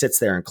just like sits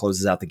there and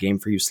closes out the game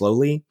for you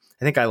slowly.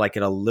 I think I like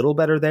it a little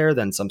better there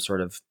than some sort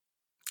of,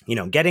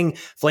 getting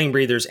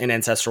Flamebreathers and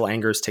Ancestral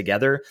Angers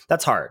together.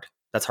 That's hard.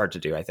 That's hard to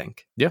do, I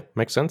think. Yeah,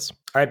 makes sense.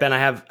 All right, Ben, I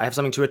have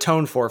something to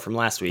atone for from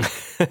last week.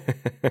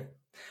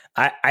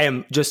 I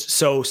am just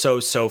so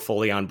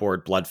fully on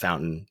board Blood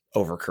Fountain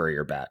over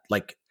Courier Bat.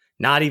 Like,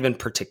 not even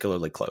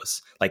particularly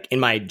close. Like,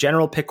 in my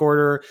general pick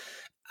order,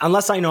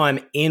 unless I know I'm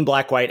in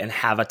black-white and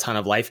have a ton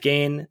of life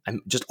gain, I'm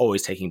just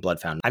always taking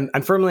Blood Fountain.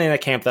 I'm firmly in a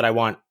camp that I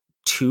want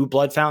 2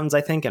 Blood Fountains, I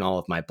think, in all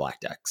of my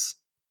black decks.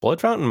 Blood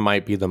Fountain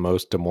might be the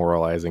most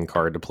demoralizing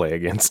card to play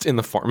against in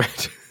the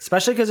format.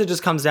 Especially because it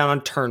just comes down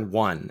on turn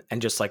 1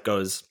 and just like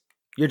goes,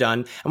 you're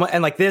done.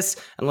 And like this,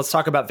 and let's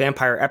talk about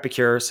Vampire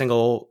Epicure.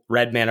 Single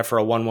red mana for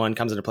a 1/1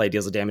 comes into play,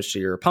 deals a damage to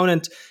your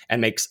opponent,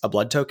 and makes a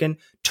blood token.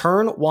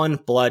 Turn 1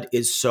 blood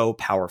is so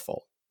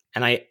powerful.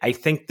 And I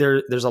think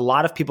there's a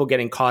lot of people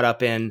getting caught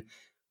up in,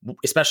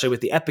 especially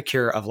with the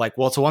Epicure, of like,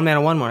 well, it's a 1 mana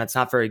 1/1, it's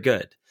not very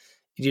good.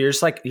 You're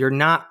just like, you're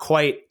not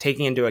quite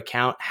taking into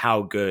account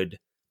how good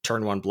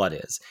turn 1 blood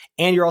is.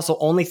 And you're also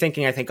only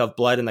thinking, I think, of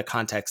blood in the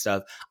context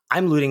of,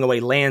 I'm looting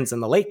away lands in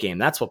the late game.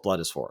 That's what blood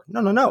is for.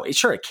 No.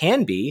 Sure, it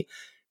can be.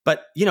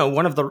 But,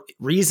 one of the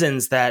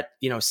reasons that,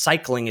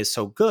 cycling is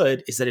so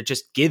good is that it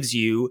just gives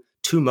you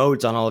 2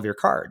 modes on all of your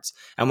cards.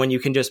 And when you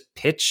can just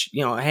pitch,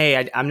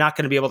 hey, I'm not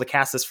going to be able to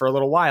cast this for a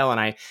little while, and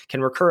I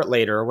can recur it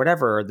later or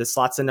whatever. Or this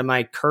slots into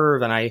my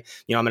curve, and I'm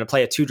going to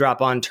play a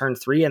 2-drop on turn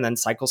 3 and then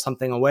cycle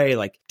something away.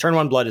 Like, turn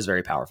 1 blood is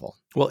very powerful.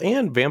 Well,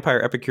 and Vampire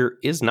Epicure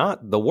is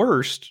not the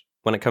worst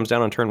when it comes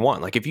down on turn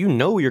 1. Like, if you're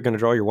going to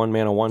draw your 1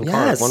 mana 1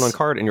 card, 1/1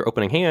 card in your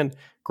opening hand,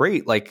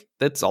 great. Like,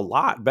 that's a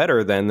lot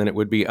better than it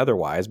would be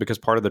otherwise, because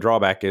part of the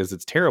drawback is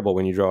it's terrible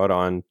when you draw it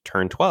on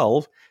turn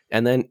 12.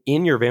 And then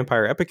in your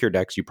Vampire Epicure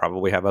decks, you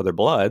probably have other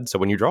blood. So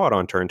when you draw it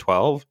on turn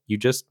 12, you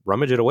just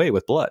rummage it away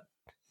with blood.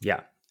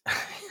 Yeah.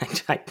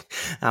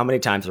 How many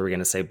times are we going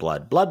to say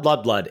blood?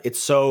 Blood. It's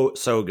so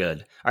good.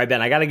 All right,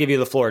 Ben, I got to give you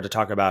the floor to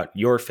talk about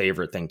your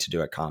favorite thing to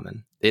do at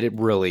Common. It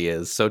really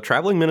is. So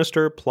Traveling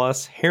Minister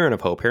plus Heron of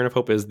Hope. Heron of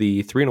Hope is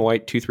the 3 and a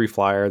white, 2/3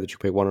 flyer that you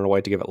pay 1 and a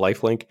white to give it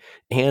lifelink.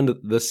 And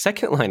the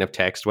second line of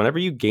text, whenever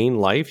you gain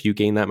life, you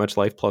gain that much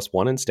life plus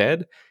 1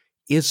 instead,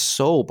 is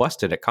so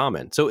busted at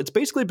Common. So it's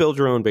basically build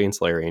your own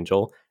Baneslayer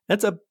Angel.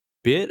 That's a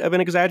bit of an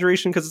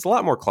exaggeration because it's a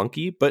lot more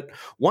clunky, but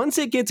once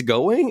it gets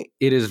going,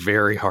 it is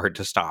very hard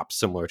to stop,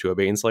 similar to a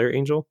Baneslayer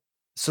Angel.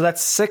 So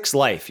that's 6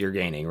 life you're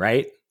gaining,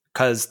 right?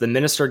 Because the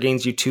Minister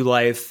gains you 2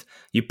 life,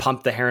 you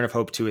pump the Heron of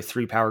Hope to a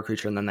 3 power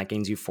creature, and then that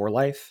gains you 4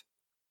 life.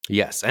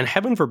 Yes, and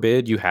heaven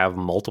forbid you have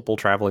multiple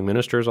Traveling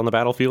Ministers on the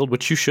battlefield,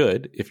 which you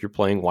should if you're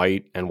playing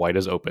white and white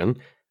is open.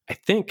 I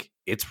think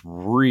it's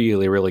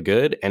really, really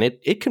good, and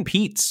it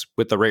competes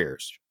with the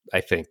rares,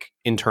 I think,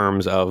 in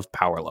terms of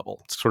power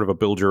level. It's sort of a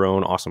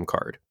build-your-own awesome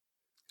card.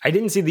 I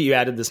didn't see that you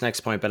added this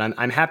next point, but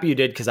I'm happy you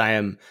did, because I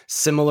am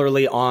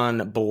similarly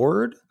on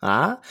board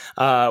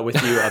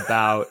with you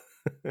about...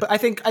 But I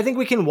think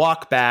we can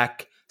walk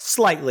back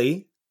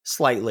slightly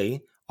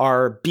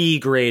our B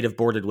grade of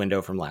Boarded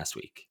Window from last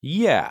week.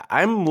 Yeah,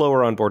 I'm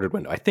lower on Boarded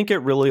Window. I think it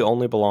really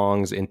only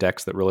belongs in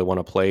decks that really want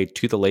to play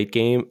to the late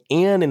game,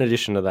 and in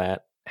addition to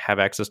that, have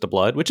access to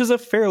blood, which is a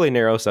fairly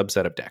narrow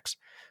subset of decks.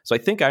 So I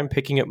think I'm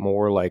picking it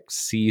more like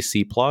C+,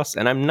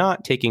 and I'm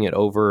not taking it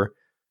over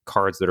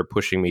cards that are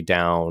pushing me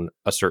down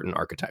a certain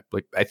archetype.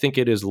 Like, I think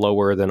it is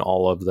lower than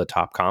all of the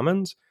top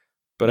commons,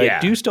 But Yeah.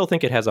 I do still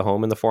think it has a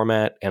home in the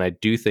format, and I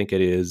do think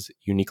it is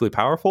uniquely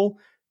powerful.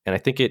 And I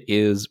think it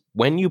is,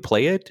 when you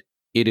play it,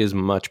 it is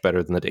much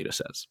better than the data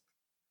says.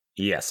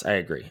 Yes, I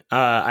agree.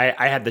 I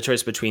had the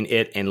choice between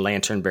it and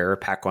Lantern Bearer,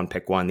 pack one,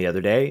 pick one the other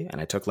day,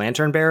 and I took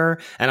Lantern Bearer,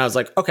 and I was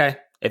like, okay,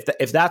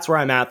 if that's where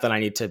I'm at, then I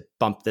need to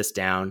bump this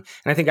down.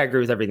 And I think I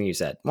agree with everything you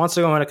said. Wants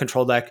to go in a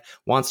control deck,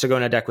 wants to go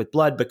in a deck with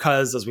Blood,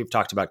 because, as we've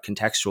talked about,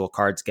 contextual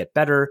cards get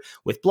better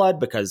with Blood,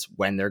 because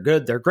when they're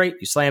good, they're great,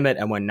 you slam it,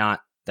 and when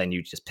not, then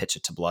you just pitch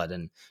it to Blood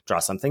and draw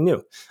something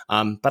new.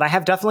 But I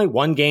have definitely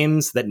won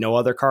games that no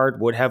other card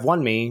would have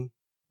won me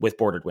with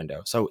Bordered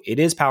Window. So it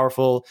is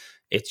powerful.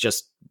 It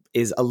just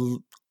is a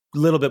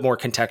little bit more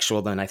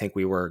contextual than I think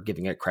we were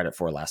giving it credit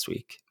for last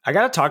week. I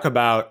got to talk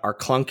about our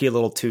clunky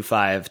little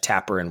 2/5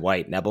 tapper and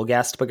white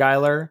Nebelgast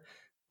Beguiler.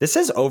 This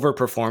has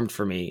overperformed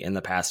for me in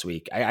the past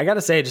week. I got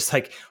to say, just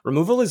like,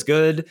 removal is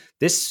good.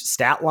 This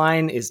stat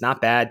line is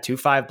not bad.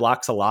 2/5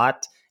 blocks a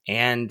lot.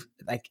 And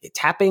like,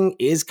 tapping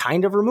is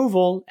kind of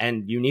removal,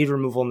 and you need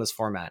removal in this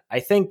format.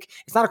 I think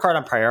it's not a card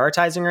I'm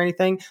prioritizing or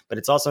anything, but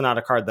it's also not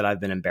a card that I've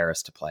been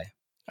embarrassed to play.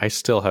 I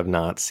still have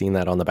not seen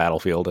that on the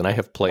battlefield, and I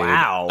have played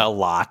a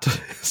lot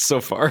so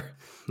far.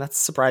 That's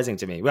surprising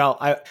to me. Well,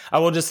 I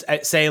will just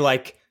say,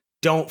 like,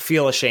 don't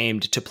feel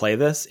ashamed to play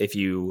this if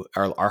you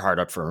are hard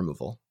up for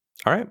removal.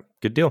 All right,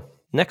 good deal.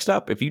 Next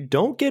up, if you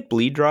don't get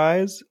Bleed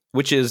Dries,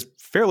 which is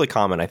fairly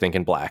common, I think,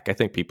 in black. I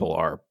think people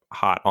are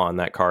hot on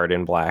that card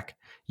in black.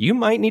 You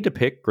might need to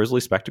pick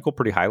Grisly Spectacle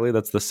pretty highly.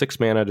 That's the 6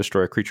 mana,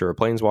 destroy a creature or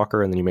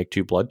planeswalker, and then you make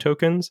 2 blood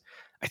tokens.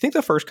 I think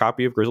the first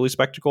copy of Grisly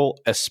Spectacle,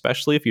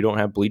 especially if you don't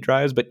have Bleed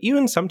Dries, but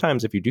even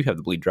sometimes if you do have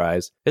the Bleed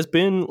Dries, has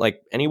been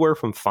like anywhere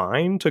from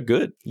fine to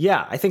good.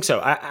 Yeah, I think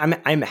so.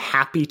 I'm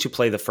happy to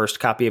play the first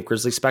copy of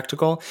Grisly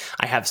Spectacle.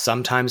 I have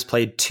sometimes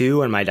played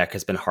 2, and my deck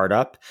has been hard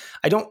up.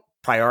 I don't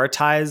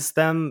prioritize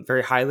them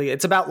very highly.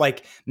 It's about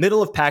like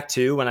middle of pack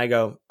 2 when I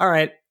go, all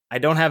right, I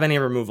don't have any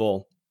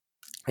removal.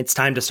 It's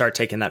time to start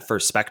taking that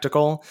first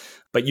Spectacle,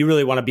 but you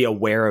really want to be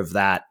aware of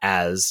that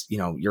as, you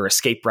know, your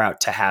escape route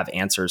to have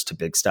answers to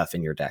big stuff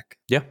in your deck.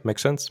 Yeah,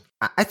 makes sense.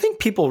 I think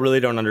people really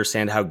don't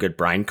understand how good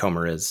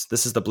Brindcomber is.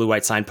 This is the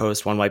blue-white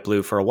signpost, 1 white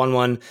blue for a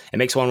 1/1. It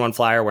makes a 1/1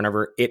 flyer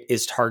whenever it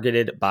is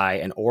targeted by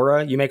an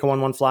aura. You make a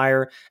 1/1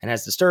 flyer, and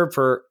has Disturb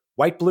for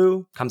white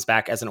blue, comes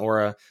back as an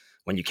aura.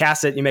 When you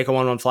cast it, you make a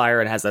 1/1 flyer,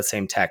 and has that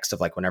same text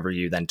of like, whenever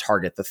you then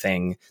target the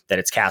thing that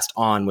it's cast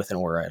on with an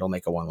aura, it'll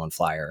make a 1/1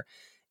 flyer.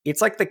 It's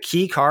like the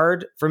key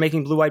card for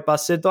making blue-white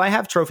busted, though I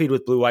have trophied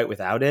with blue-white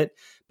without it.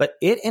 But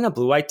it in a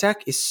blue-white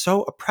deck is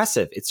so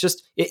oppressive. It's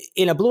just,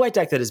 in a blue-white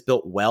deck that is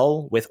built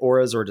well with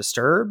auras or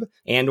disturb,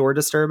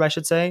 I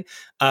should say,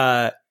 it's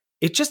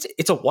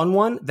a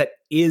 1/1 that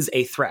is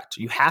a threat.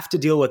 You have to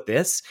deal with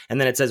this,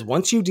 and then it says,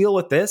 once you deal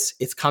with this,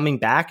 it's coming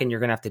back, and you're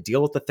going to have to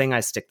deal with the thing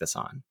I stick this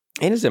on.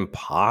 It is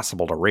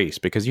impossible to race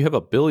because you have a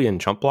billion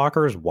chump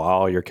blockers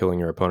while you're killing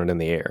your opponent in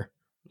the air.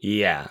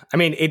 Yeah. I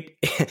mean,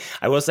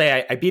 I will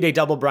say I beat a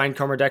double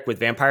Brindcomber deck with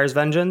Vampire's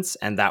Vengeance,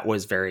 and that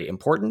was very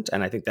important.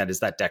 And I think that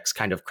is that deck's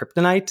kind of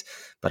kryptonite.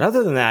 But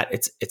other than that,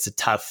 it's a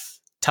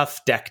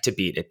tough deck to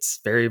beat. It's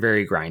very,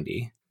 very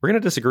grindy. We're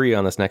going to disagree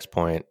on this next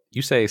point.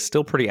 You say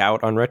still pretty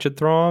out on Wretched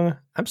Throng.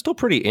 I'm still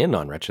pretty in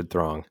on Wretched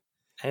Throng.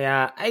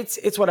 Yeah,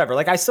 it's whatever.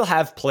 Like, I still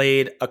have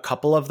played a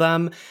couple of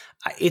them.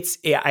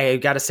 I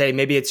got to say,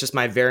 maybe it's just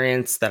my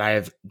variance that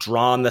I've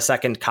drawn the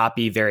second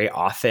copy very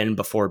often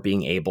before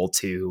being able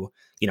to,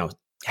 you know,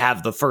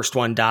 have the first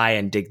one die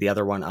and dig the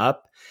other one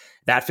up.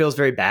 That feels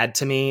very bad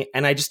to me.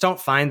 And I just don't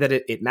find that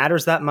it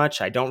matters that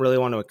much. I don't really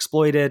want to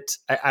exploit it.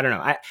 I don't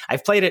know.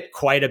 I've played it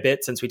quite a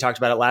bit since we talked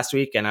about it last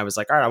week. And I was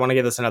like, all right, I want to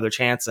give this another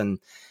chance. And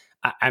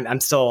I'm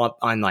still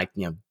on like,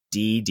 you know,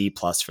 D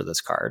plus for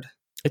this card.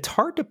 It's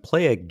hard to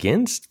play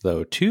against,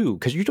 though, too,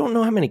 because you don't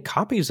know how many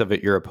copies of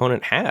it your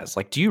opponent has.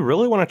 Like, do you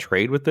really want to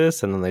trade with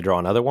this and then they draw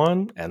another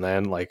one? And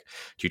then, like,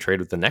 do you trade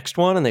with the next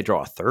one and they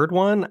draw a third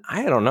one?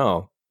 I don't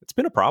know. It's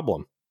been a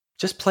problem.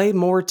 Just play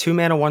more 2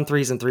 mana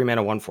 1/3s and 3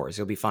 mana 1/4s.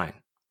 You'll be fine.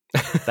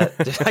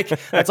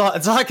 That's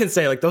all I can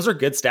say. Like, those are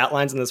good stat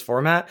lines in this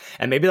format.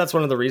 And maybe that's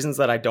one of the reasons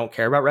that I don't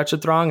care about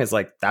Wretched Throng is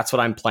like, that's what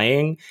I'm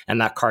playing.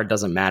 And that card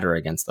doesn't matter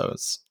against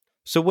those.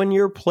 So when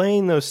you're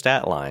playing those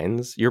stat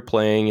lines, you're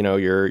playing, you know,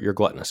 your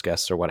gluttonous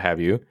guests or what have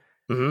you.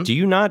 Mm-hmm. Do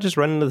you not just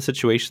run into the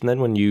situation then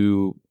when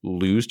you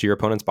lose to your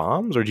opponent's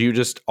bombs, or do you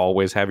just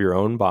always have your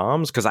own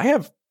bombs? Because I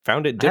have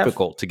found it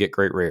difficult to get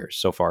great rares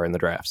so far in the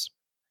drafts.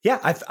 Yeah,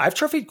 I've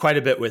trophied quite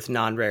a bit with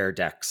non-rare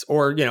decks,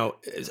 or, you know,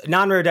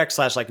 non-rare decks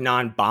 / like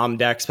non-bomb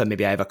decks, but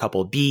maybe I have a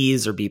couple of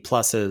Bs or B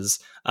pluses.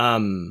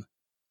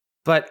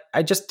 But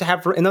I just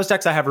have, in those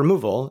decks, I have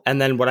removal. And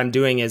then what I'm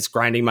doing is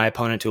grinding my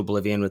opponent to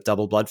oblivion with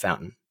double Blood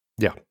Fountain.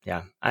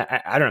 Yeah.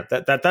 I don't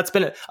know. That's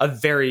been a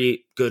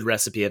very good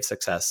recipe of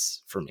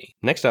success for me.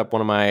 Next up,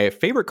 one of my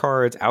favorite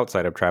cards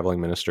outside of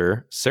Traveling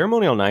Minister,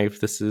 Ceremonial Knife.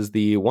 This is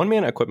the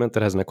 1-mana equipment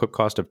that has an equip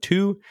cost of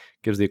 2,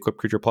 gives the equipped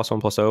creature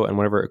 +1/+0, and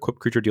whenever equipped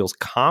creature deals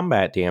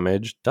combat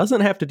damage,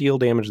 doesn't have to deal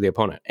damage to the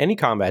opponent. Any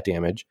combat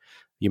damage,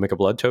 you make a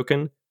blood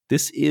token.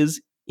 This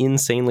is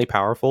insanely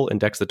powerful in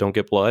decks that don't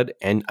get blood,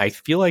 and I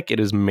feel like it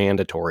is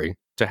mandatory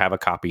to have a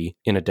copy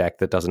in a deck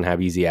that doesn't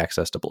have easy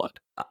access to blood.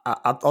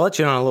 I'll let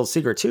you in on a little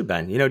secret too,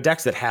 Ben. You know,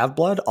 decks that have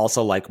blood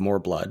also like more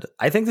blood.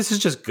 I think this is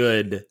just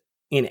good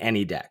in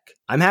any deck.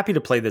 I'm happy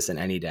to play this in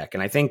any deck.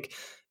 And I think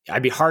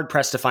I'd be hard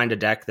pressed to find a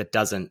deck that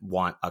doesn't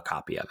want a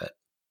copy of it.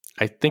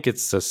 I think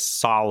it's a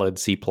solid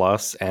C+,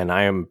 and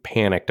I am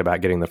panicked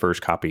about getting the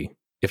first copy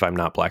if I'm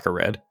not black or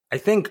red. I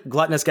think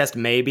Gluttonous Guest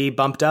may be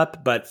bumped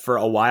up, but for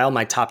a while,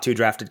 my top 2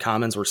 drafted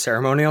commons were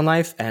Ceremonial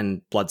Knife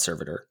and Blood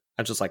Servitor.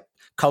 I'm just like,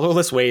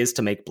 colorless ways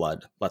to make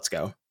blood. Let's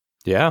go.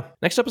 Yeah.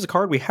 Next up is a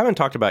card we haven't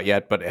talked about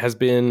yet, but it has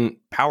been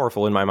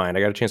powerful in my mind.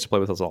 I got a chance to play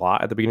with this a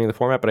lot at the beginning of the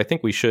format, but I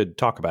think we should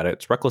talk about it.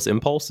 It's Reckless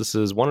Impulse. This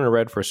is 1 and a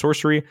red for a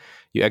sorcery.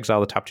 You exile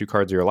the top 2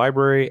 cards of your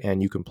library,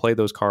 and you can play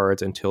those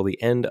cards until the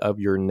end of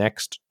your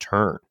next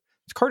turn.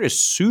 This card is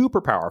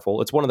super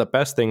powerful. It's one of the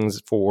best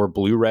things for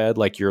blue-red,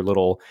 like your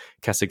little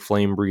Kessig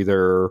Flame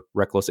Breather,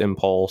 Reckless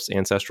Impulse,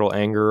 Ancestral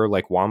Anger,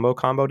 like Wombo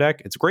combo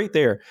deck. It's great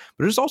there,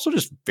 but it's also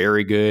just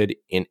very good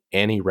in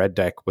any red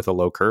deck with a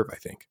low curve, I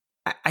think.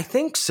 I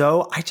think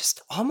so. I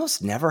just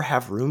almost never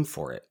have room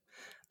for it.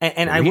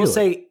 And Really? I will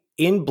say,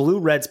 in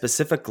blue-red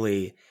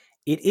specifically,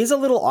 it is a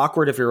little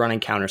awkward if you're running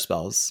counter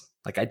spells.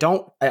 Like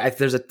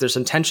there's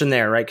some tension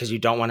there, right? Because you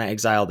don't want to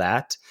exile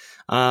that.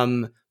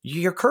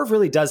 Your curve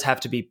really does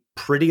have to be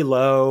pretty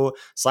low.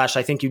 / I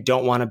think you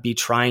don't want to be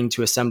trying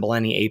to assemble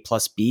any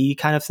A+B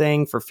kind of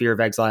thing for fear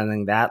of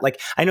exiling that. Like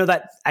I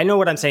know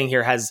what I'm saying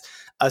here has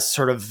a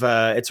sort of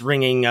it's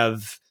ringing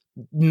of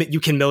you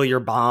can mill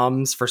your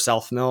bombs for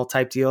self-mill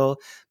type deal,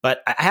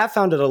 but I have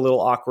found it a little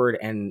awkward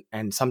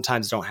and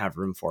sometimes don't have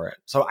room for it.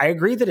 So I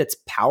agree that it's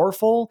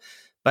powerful,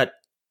 but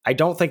I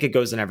don't think it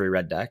goes in every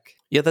red deck.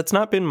 Yeah, that's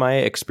not been my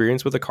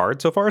experience with the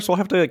card so far, so I'll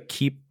have to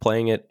keep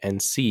playing it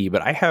and see,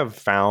 but I have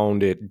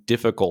found it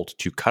difficult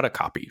to cut a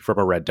copy from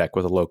a red deck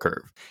with a low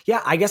curve.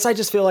 Yeah, I guess I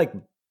just feel like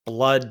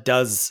blood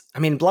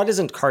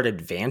isn't card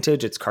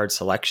advantage, it's card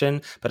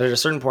selection, but at a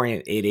certain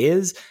point it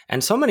is.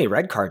 And so many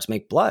red cards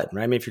make blood,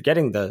 right? I mean, if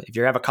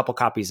you have a couple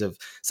copies of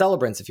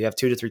Celebrants, if you have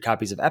 2 to 3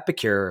 copies of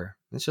Epicure,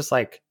 it's just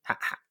like,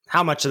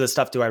 how much of this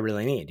stuff do I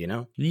really need, you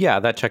know? Yeah,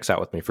 that checks out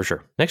with me for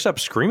sure. Next up,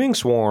 Screaming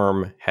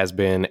Swarm has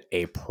been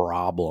a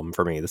problem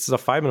for me. This is a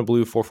 5 and a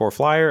blue 4/4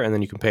 flyer, and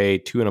then you can pay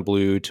 2 and a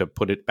blue to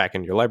put it back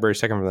into your library,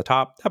 second from the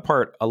top. That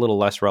part, a little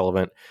less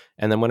relevant.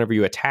 And then whenever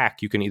you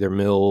attack, you can either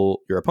mill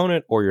your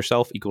opponent or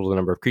yourself equal to the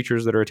number of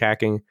creatures that are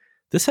attacking.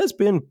 This has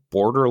been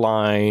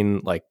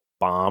borderline, like,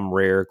 bomb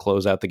rare,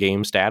 close out the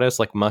game status,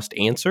 like must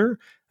answer,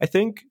 I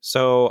think.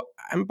 So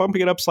I'm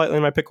bumping it up slightly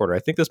in my pick order. I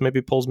think this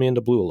maybe pulls me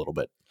into blue a little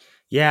bit.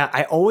 Yeah,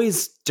 I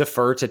always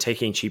defer to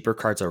taking cheaper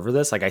cards over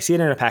this. Like I see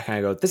it in a pack and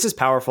I go, this is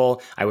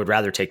powerful. I would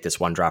rather take this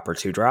 1-drop or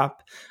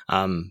 2-drop.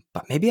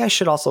 But maybe I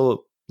should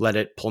also let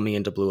it pull me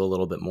into blue a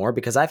little bit more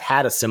because I've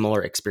had a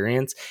similar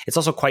experience. It's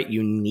also quite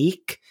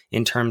unique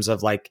in terms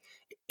of like,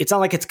 it's not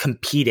like it's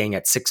competing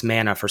at 6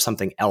 mana for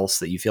something else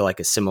that you feel like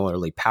is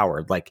similarly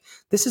powered. Like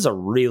this is a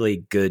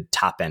really good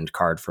top end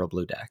card for a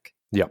blue deck.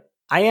 Yep.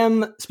 I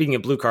am, speaking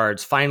of blue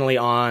cards, finally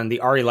on the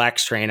Ari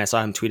Lax train. I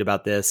saw him tweet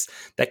about this,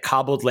 that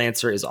Cobbled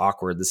Lancer is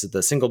awkward. This is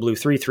the single blue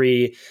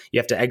 3/3. You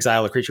have to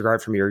exile a creature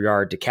card from your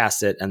yard to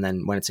cast it. And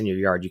then when it's in your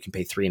yard, you can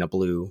pay 3 and a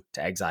blue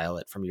to exile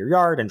it from your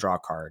yard and draw a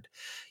card.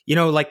 You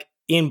know, like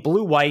in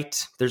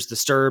blue-white, there's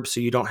Disturb,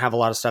 so you don't have a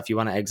lot of stuff you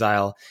want to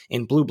exile.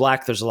 In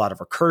blue-black, there's a lot of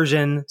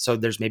recursion, so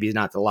there's maybe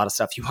not a lot of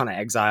stuff you want to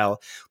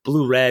exile.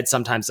 Blue-red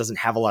sometimes doesn't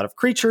have a lot of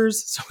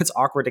creatures, so it's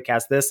awkward to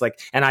cast this.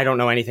 Like, and I don't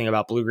know anything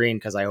about blue-green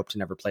because I hope to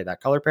never play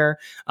that color pair.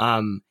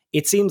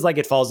 It seems like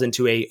it falls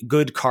into a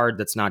good card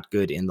that's not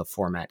good in the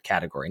format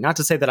category. Not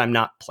to say that I'm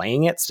not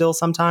playing it still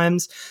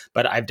sometimes,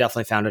 but I've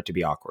definitely found it to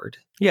be awkward.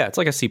 Yeah, it's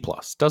like a C+.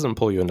 Doesn't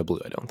pull you into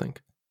blue, I don't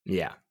think.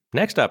 Yeah.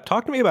 Next up,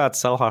 talk to me about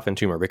Selhoff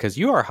Entomber, because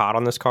you are hot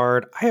on this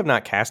card. I have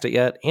not cast it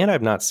yet, and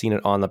I've not seen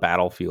it on the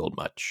battlefield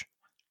much.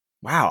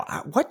 Wow,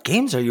 what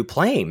games are you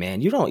playing,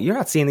 man? You're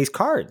not seeing these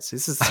cards.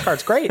 This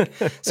card's great.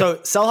 So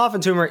Selhoff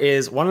Entomber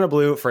is 1 and a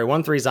blue for a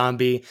 1/3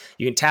 zombie.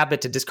 You can tap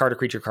it to discard a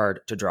creature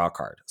card to draw a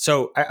card.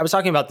 So I was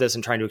talking about this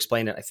and trying to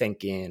explain it, I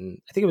think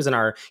it was in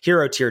our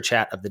hero tier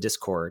chat of the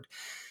Discord.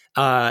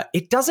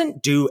 It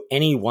doesn't do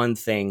any one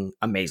thing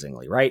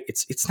amazingly, right?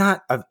 It's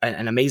not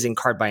an amazing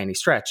card by any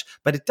stretch,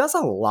 but it does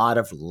a lot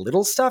of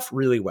little stuff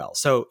really well.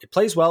 So it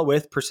plays well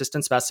with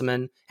Persistent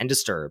Specimen and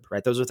Disturb,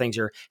 right? Those are things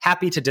you're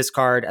happy to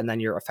discard, and then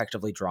you're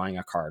effectively drawing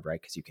a card,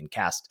 right? Because you can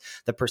cast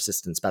the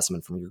Persistent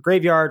Specimen from your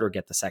graveyard or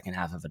get the second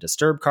half of a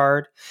Disturb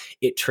card.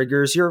 It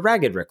triggers your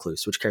Ragged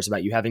Recluse, which cares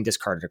about you having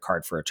discarded a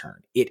card for a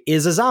turn. It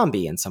is a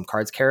zombie, and some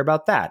cards care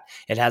about that.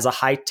 It has a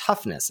high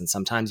toughness, and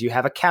sometimes you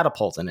have a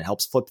catapult, and it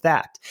helps flip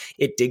that.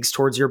 It digs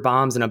towards your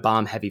bombs in a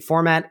bomb-heavy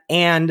format,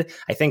 and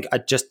I think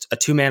just a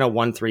 2-mana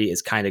 1/3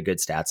 is kind of good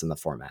stats in the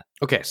format.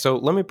 Okay, so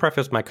let me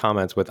preface my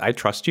comments with I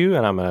trust you,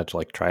 and I'm going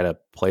to try to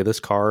play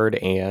this card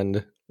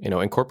and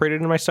incorporate it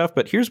into my stuff,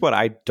 but here's what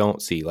I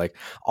don't see. Like,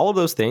 all of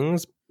those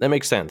things, that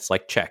makes sense,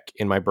 like check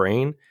in my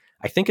brain.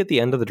 I think at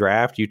the end of the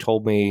draft, you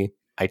told me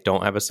I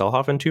don't have a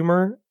Selhoff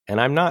Entomber, and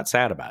I'm not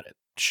sad about it.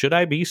 Should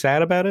I be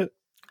sad about it?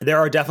 There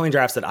are definitely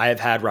drafts that I have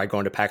had where I go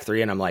into pack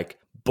 3 and I'm like,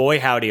 boy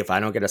howdy, if I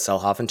don't get a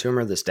Selhoffen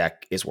Tumor, this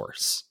deck is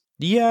worse.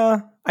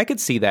 Yeah, I could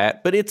see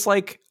that, but it's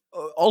like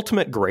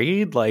ultimate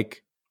grade,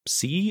 like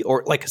C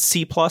or like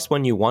C plus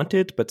when you want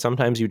it, but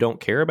sometimes you don't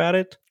care about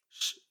it.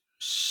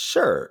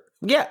 Sure.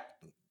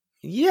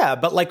 Yeah,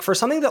 but like for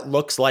something that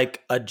looks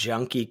like a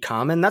junky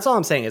common, that's all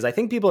I'm saying is I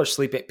think people are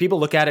sleeping. People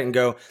look at it and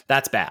go,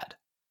 that's bad.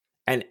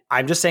 And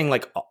I'm just saying,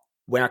 like,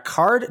 when a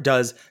card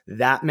does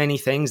that many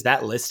things,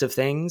 that list of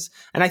things,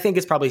 and I think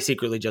it's probably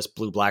secretly just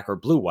blue, black, or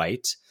blue,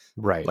 white,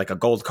 Right. like a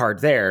gold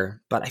card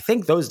there. But I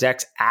think those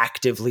decks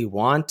actively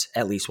want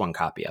at least one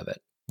copy of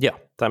it. Yeah,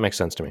 that makes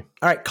sense to me.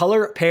 All right,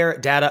 color pair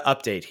data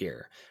update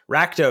here.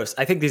 Rakdos,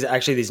 I think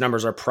these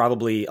numbers are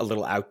probably a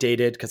little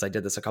outdated because I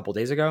did this a couple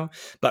days ago,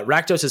 but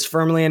Rakdos is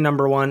firmly in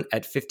number one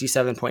at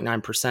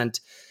 57.9%,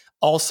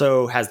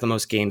 also has the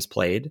most games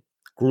played.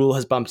 Gruul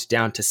has bumped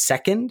down to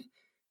second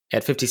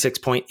at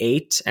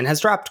 56.8 and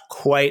has dropped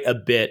quite a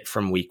bit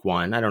from week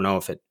one. I don't know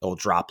if it will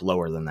drop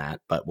lower than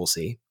that, but we'll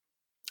see.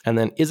 And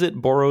then Izzet,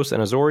 Boros,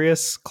 and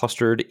Azorius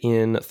clustered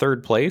in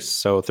third place,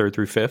 so third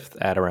through fifth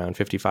at around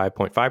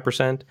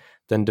 55.5%.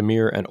 Then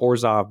Dimir and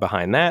Orzhov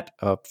behind that,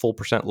 a full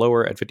percent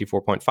lower at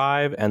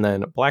 54.5%. And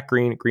then Black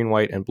Green, Green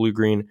White, and Blue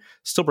Green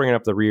still bringing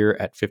up the rear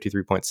at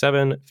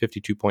 53.7%,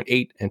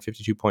 52.8%, and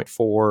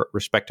 52.4%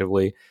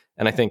 respectively.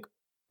 And I think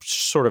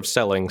sort of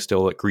selling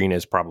still that green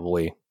is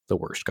probably the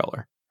worst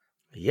color.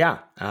 Yeah.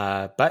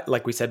 But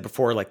like we said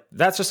before, like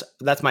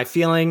that's my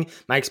feeling,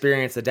 my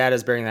experience. The data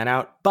is bearing that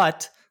out.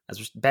 But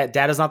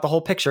data is not the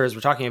whole picture, as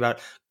we're talking about.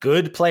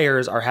 Good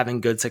players are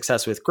having good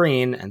success with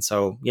green. And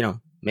so,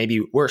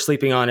 maybe we're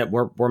sleeping on it.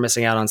 We're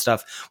missing out on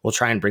stuff. We'll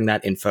try and bring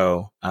that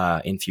info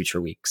in future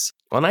weeks.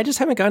 Well, and I just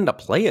haven't gotten to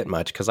play it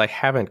much because I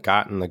haven't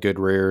gotten the good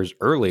rares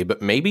early.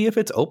 But maybe if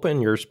it's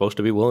open, you're supposed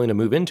to be willing to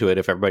move into it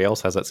if everybody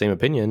else has that same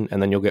opinion,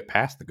 and then you'll get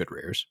past the good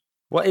rares.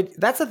 Well,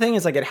 that's the thing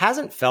is like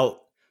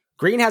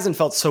green hasn't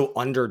felt so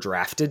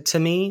underdrafted to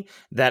me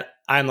that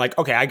I'm like,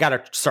 okay, I got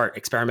to start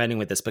experimenting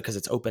with this because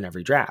it's open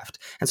every draft.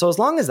 And so as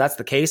long as that's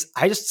the case,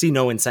 I just see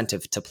no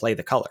incentive to play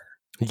the color.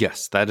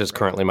 Yes, that is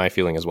currently my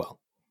feeling as well.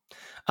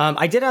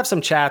 I did have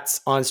some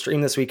chats on stream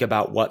this week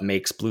about what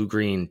makes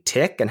blue-green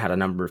tick and had a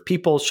number of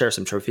people share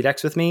some trophy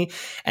decks with me.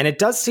 And it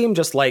does seem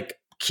just like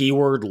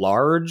keyword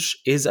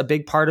large is a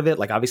big part of it.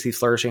 Like obviously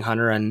Flourishing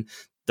Hunter and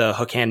the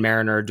Hookhand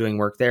Mariner doing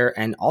work there,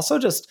 and also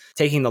just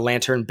taking the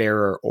Lantern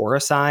Bearer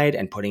Aura side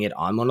and putting it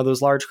on one of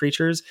those large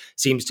creatures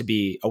seems to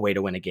be a way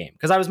to win a game.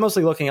 Because I was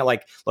mostly looking at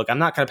like, look, I'm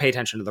not going to pay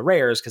attention to the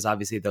rares because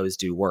obviously those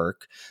do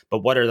work, but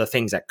what are the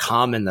things at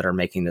common that are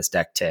making this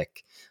deck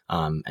tick?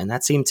 And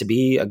that seemed to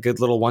be a good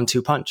little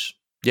 1-2 punch.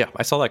 Yeah,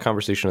 I saw that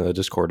conversation in the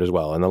Discord as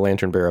well, and the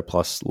Lantern Bearer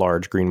plus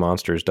large green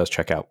monsters does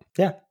check out.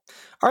 Yeah.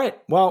 All right.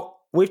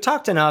 Well, we've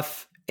talked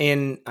enough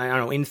in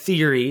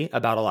theory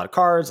about a lot of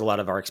cards, a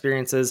lot of our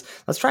experiences.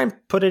 Let's try and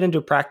put it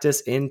into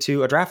practice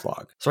into a draft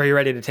log. So are you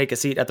ready to take a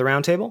seat at the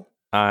round table?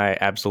 I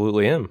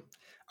absolutely am.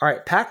 All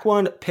right, pack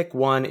one, pick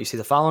one. You see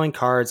the following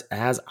cards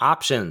as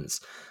options.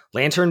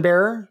 Lantern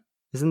Bearer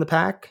is in the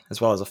pack, as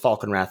well as a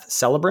Falkenrath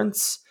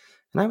Celebrants.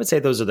 And I would say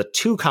those are the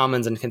two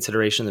commons in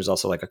consideration. There's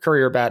also like a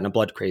Courier Bat and a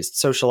Blood Crazed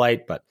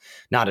Socialite, but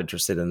not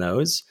interested in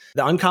those.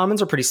 The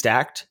uncommons are pretty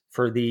stacked.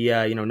 For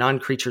the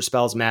non-creature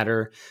spells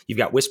matter, you've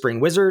got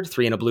Whispering Wizard,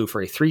 3 and a blue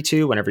for a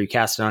 3/2. Whenever you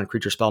cast a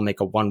non-creature spell, make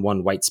a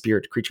 1/1 white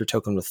spirit creature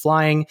token with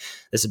flying.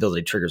 This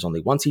ability triggers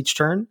only once each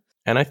turn.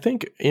 And I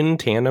think in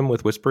tandem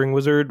with Whispering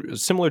Wizard,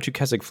 similar to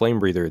Kessig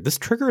Flamebreather, this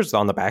triggers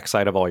on the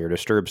backside of all your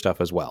Disturb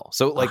stuff as well.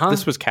 So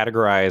this was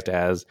categorized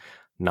as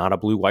not a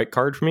blue-white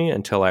card for me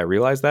until I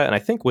realized that. And I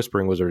think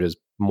Whispering Wizard is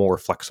more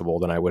flexible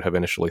than I would have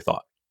initially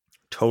thought.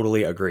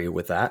 Totally agree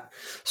with that.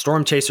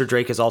 Storm Chaser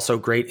Drake is also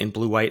great in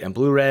blue, white, and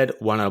blue, red.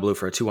 1 and a blue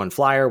for a 2/1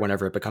 flyer.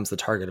 Whenever it becomes the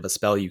target of a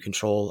spell you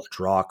control,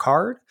 draw a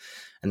card.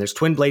 And there's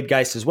Twin Blade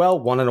Geist as well.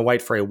 1 and a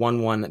white for a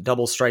 1/1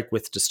 double strike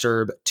with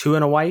Disturb. 2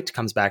 and a white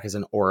comes back as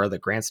an aura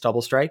that grants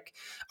double strike.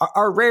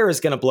 Our rare is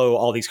going to blow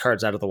all these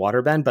cards out of the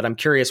water, Ben, but I'm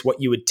curious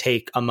what you would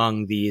take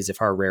among these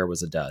if our rare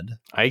was a dud.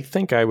 I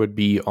think I would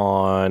be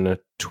on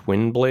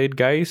Twin Blade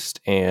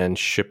Geist and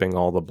shipping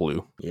all the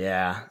blue.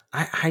 Yeah,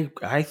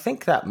 I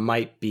think that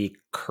might be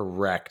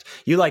correct.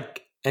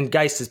 And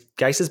Geist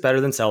is better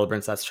than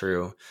Celebrants, that's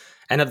true.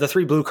 And of the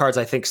 3 blue cards,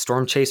 I think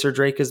Storm Chaser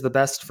Drake is the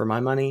best for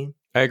my money.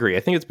 I agree. I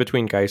think it's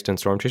between Geist and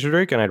Storm Chaser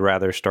Drake, and I'd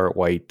rather start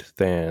white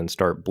than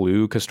start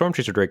blue, because Storm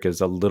Chaser Drake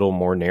is a little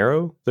more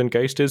narrow than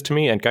Geist is to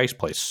me, and Geist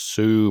plays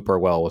super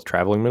well with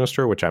Traveling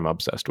Minister, which I'm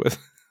obsessed with.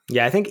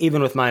 Yeah, I think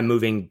even with my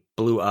moving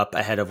blue up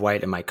ahead of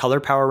white in my color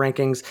power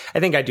rankings, I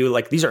think I do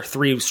like these are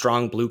 3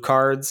 strong blue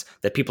cards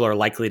that people are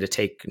likely to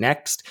take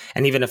next.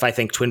 And even if I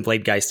think Twin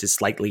Blade Geist is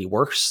slightly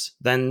worse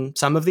than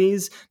some of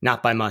these,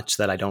 not by much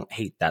that I don't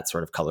hate that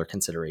sort of color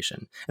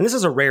consideration. And this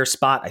is a rare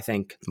spot, I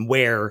think,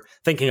 where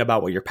thinking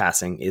about what you're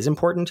passing is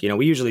important.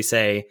 We usually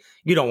say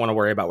you don't want to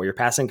worry about what you're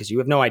passing because you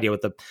have no idea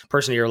what the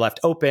person to your left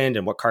opened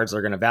and what cards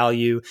they're going to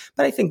value.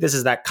 But I think this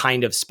is that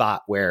kind of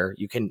spot where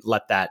you can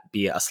let that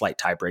be a slight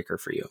tiebreaker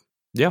for you.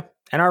 Yeah.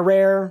 And our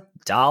rare,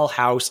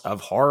 Dollhouse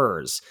of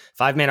Horrors.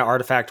 5-mana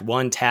artifact,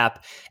 1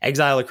 tap.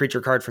 Exile a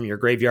creature card from your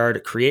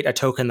graveyard. Create a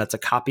token that's a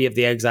copy of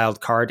the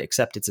exiled card,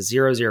 except it's a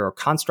 0/0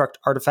 construct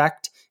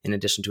artifact in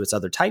addition to its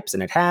other types,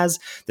 and it has.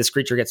 This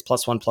creature gets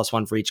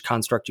 +1/+1 for each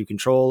construct you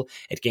control.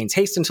 It gains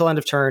haste until end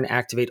of turn,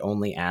 activate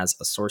only as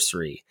a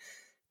sorcery.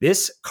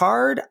 This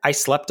card I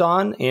slept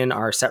on in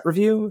our set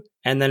review,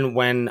 and then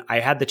when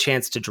I had the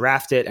chance to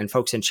draft it and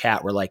folks in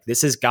chat were like,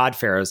 this is God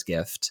Pharaoh's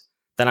Gift,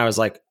 then I was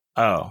like,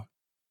 oh,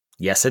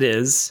 yes, it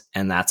is,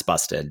 and that's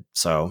busted.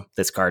 So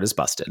this card is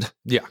busted.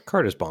 Yeah,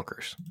 card is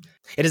bonkers.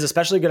 It is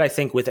especially good, I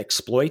think, with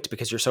Exploit,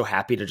 because you're so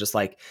happy to just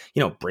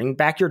bring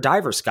back your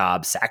Diver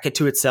Scob, sack it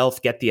to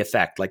itself, get the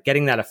effect. Like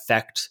getting that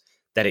effect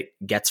that it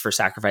gets for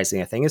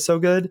sacrificing a thing is so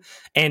good.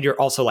 And you're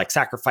also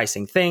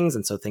sacrificing things,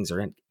 and so things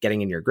are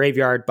getting in your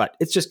graveyard, but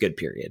it's just good,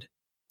 period.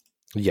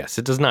 Yes,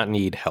 it does not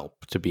need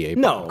help to be a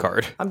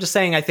card. I'm just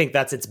saying I think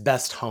that's its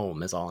best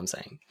home is all I'm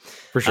saying.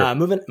 For sure.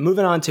 Moving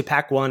on to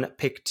pack 1,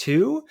 pick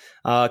 2.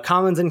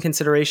 Commons in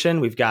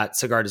consideration, we've got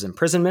Sigarda's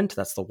Imprisonment.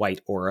 That's the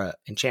white aura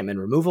enchantment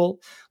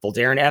removal.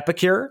 Voldaren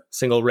Epicure,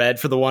 single red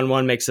for the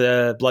 1/1, makes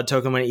a blood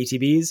token when it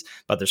ETBs.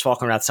 But there's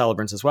Falkenrath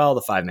Celebrants as well.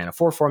 The 5-mana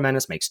 4/4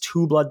 menace makes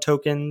 2 blood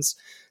tokens.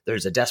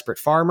 There's a Desperate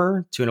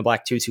Farmer, 2 and a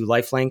black 2/2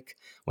 lifelink.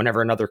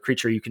 Whenever another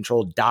creature you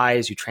control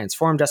dies, you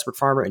transform Desperate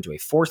Farmer into a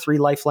 4/3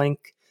 lifelink.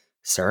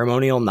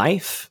 Ceremonial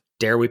Knife,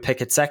 dare we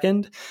pick it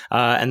second?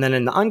 And then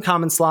in the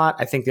uncommon slot,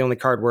 I think the only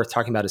card worth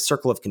talking about is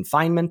Circle of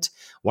Confinement.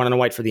 1 and a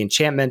white for the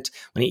enchantment.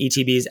 When it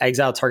ETBs,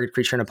 exile target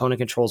creature an opponent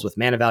controls with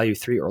mana value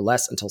 3 or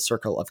less until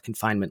Circle of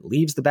Confinement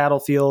leaves the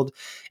battlefield.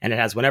 And it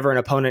has whenever an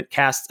opponent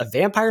casts a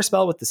vampire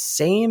spell with the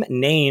same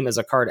name as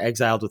a card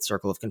exiled with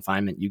Circle of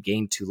Confinement, you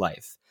gain 2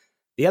 life.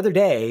 The other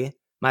day,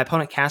 my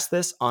opponent cast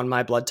this on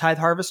my Blood Tithe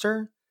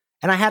Harvester,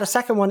 and I had a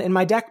second one in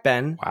my deck,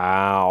 Ben.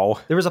 Wow.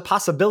 There was a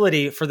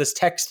possibility for this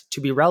text to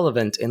be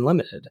relevant in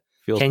Limited.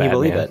 Can you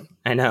believe it?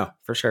 I know,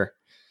 for sure.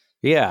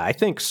 Yeah, I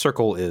think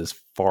Circle is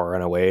far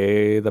and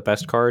away the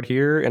best card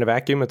here in a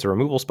vacuum. It's a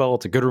removal spell.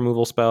 It's a good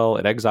removal spell.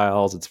 It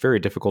exiles. It's very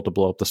difficult to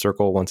blow up the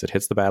Circle once it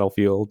hits the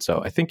battlefield.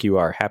 So I think you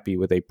are happy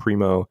with a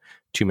primo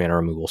 2-mana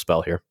removal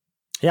spell here.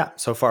 Yeah,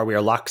 so far we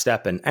are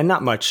lockstep and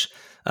not much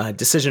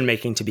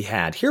decision-making to be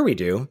had. Here we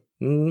do.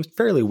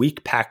 Fairly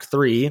weak pack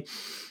 3.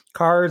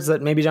 Cards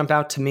that maybe jump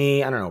out to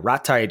me, I don't know,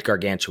 Rot-Tide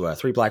Gargantua,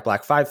 3 black,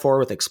 5/4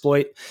 with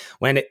Exploit.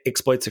 When it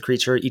exploits a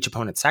creature, each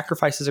opponent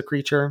sacrifices a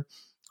creature.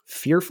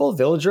 Fearful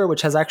Villager,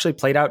 which has actually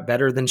played out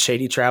better than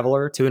Shady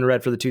Traveler, 2 and a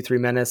red for the 2/3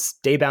 menace,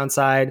 Daybound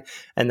side,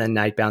 and then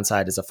Nightbound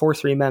side is a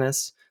 4/3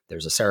 menace.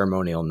 There's a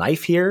Ceremonial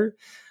Knife here.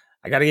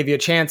 I got to give you a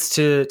chance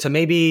to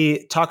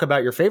maybe talk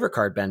about your favorite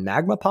card, Ben.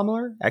 Magma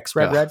Pummeler, X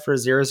red for a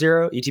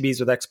 0/0. ETBs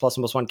with X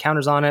 +1/+1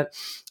 counters on it.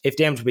 If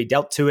damage will be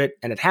dealt to it,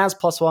 and it has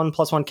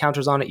 +1/+1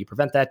 counters on it, you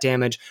prevent that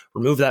damage,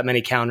 remove that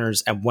many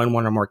counters, and when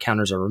 1 or more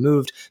counters are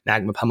removed,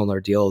 Magma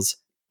Pummeler deals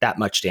that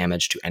much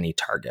damage to any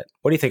target.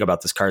 What do you think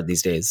about this card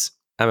these days?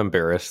 I'm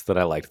embarrassed that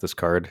I liked this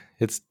card.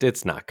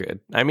 It's not good.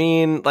 I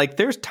mean,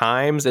 there's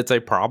times it's a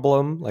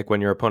problem,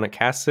 when your opponent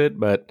casts it,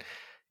 but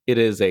it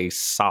is a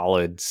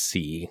solid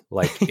C.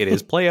 It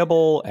is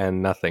playable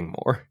and nothing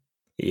more.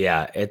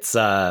 Yeah, it's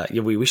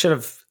we should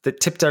have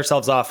tipped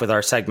ourselves off with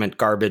our segment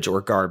Garbage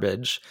or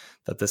Garbage,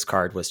 that this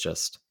card was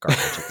just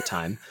garbage at the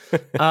time.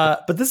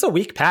 But this is a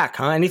weak pack,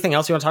 huh? Anything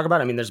else you want to talk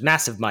about? I mean, there's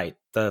Massive Might,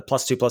 the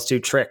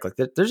 +2/+2 trick.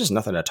 There's just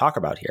nothing to talk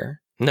about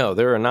here. No,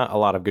 there are not a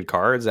lot of good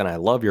cards, and I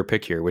love your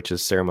pick here, which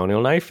is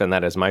Ceremonial Knife, and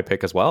that is my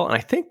pick as well. And I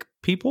think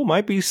people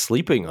might be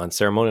sleeping on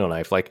Ceremonial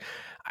Knife.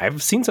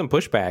 I've seen some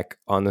pushback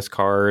on this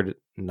card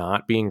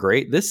not being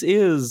great. This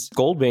is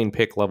Goldbane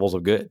pick levels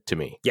of good to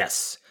me.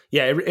 Yes.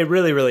 Yeah, it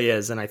really, really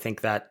is. And I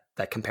think that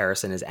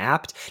comparison is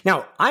apt.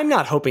 Now, I'm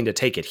not hoping to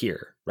take it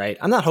here, right?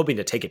 I'm not hoping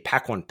to take it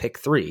pack 1, pick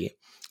 3.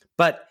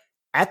 But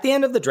at the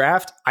end of the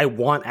draft, I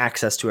want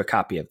access to a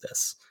copy of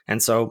this.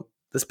 And so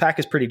this pack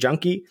is pretty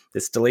junky.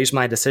 This delays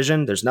my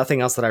decision. There's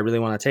nothing else that I really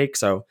want to take.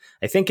 So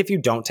I think if you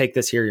don't take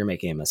this here, you're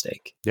making a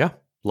mistake. Yeah,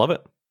 love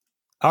it.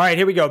 All right,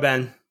 here we go,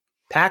 Ben.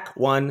 Pack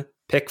 1,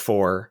 pick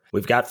 4.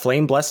 We've got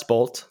Flame Blessed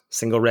Bolt.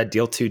 Single red,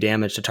 deal 2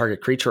 damage to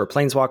target creature or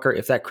planeswalker.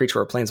 If that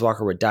creature or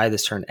planeswalker would die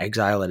this turn,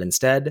 exile it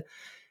instead.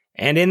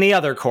 And in the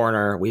other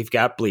corner, we've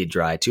got Bleed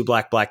Dry. 2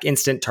 black,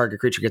 instant. Target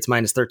creature gets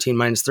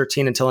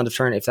 -13 until end of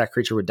turn. If that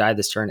creature would die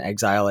this turn,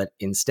 exile it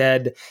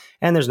instead.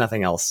 And there's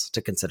nothing else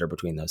to consider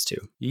between those two.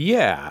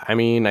 Yeah, I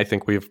mean, I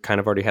think we've kind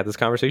of already had this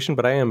conversation,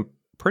 but I am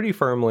pretty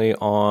firmly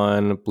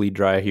on Bleed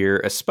Dry here,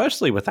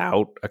 especially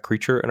without a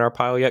creature in our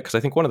pile yet, because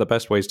I think one of the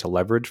best ways to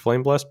leverage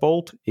Flame Blessed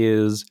Bolt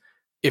is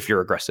if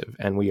you're aggressive.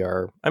 And we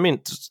are, I mean,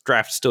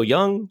 draft's still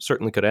young,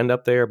 certainly could end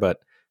up there, but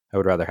I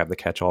would rather have the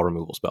catch-all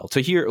removal spell.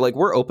 So here,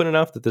 we're open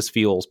enough that this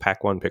feels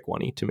pack 1, pick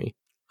 1-y to me.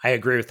 I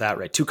agree with that,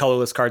 right? 2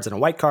 colorless cards and a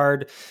white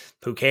card.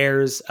 Who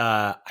cares?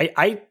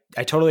 I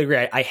totally agree.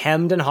 I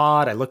hemmed and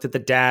hawed. I looked at the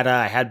data.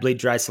 I had Bleed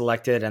Dry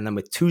selected. And then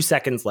with 2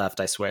 seconds left,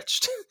 I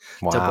switched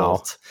to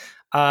Bolt.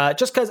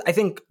 Just because I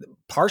think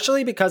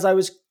partially because I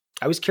was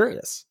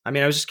curious. I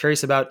mean, I was just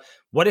curious about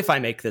what if I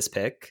make this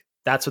pick?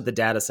 That's what the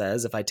data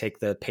says. If I take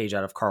the page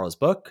out of Carl's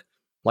book,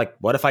 Like,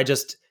 what if I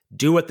just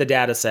do what the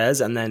data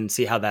says and then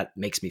see how that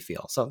makes me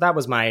feel? So that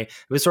was it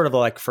was sort of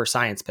like for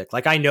science pick.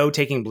 Like, I know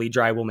taking Bleed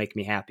Dry will make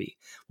me happy.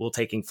 Will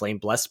taking Flame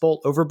Blessed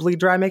Bolt over Bleed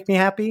Dry make me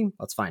happy?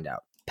 Let's find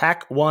out.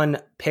 Pack 1,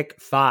 pick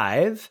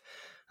 5.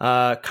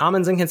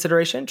 Commons in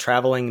consideration,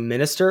 Traveling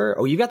Minister.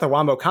 Oh, you got the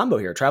Wombo combo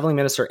here. Traveling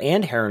Minister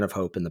and Heron of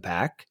Hope in the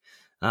pack.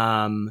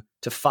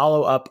 To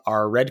follow up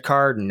our red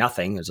card,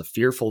 nothing. There's a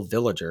Fearful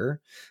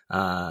Villager.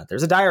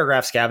 There's a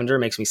Diregraph Scavenger.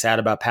 Makes me sad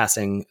about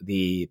passing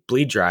the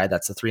Bleed Dry.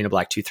 That's the 3 and a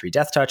black 2/3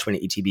 Death Touch. When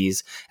it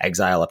ETBs,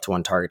 exile up to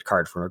 1 target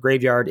card from a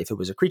graveyard. If it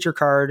was a creature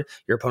card,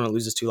 your opponent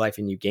loses 2 life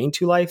and you gain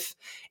 2 life.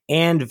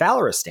 And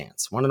Valorous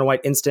Stance. 1 and a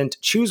white instant.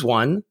 Choose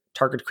 1.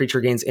 Target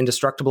creature gains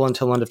indestructible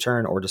until end of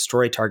turn, or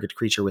destroy target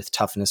creature with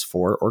toughness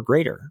 4 or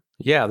greater.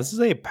 Yeah, this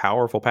is a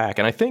powerful pack.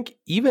 And I think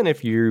even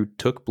if you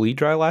took Bleed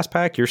Dry last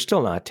pack, you're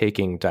still not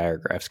taking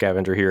Diregraph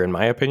Scavenger here, in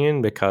my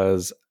opinion,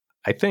 because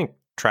I think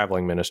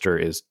Traveling Minister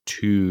is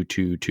too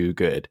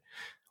good.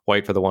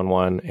 White for the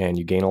 1/1, and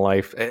you gain a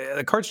life.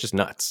 The card's just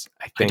nuts.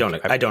 I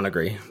don't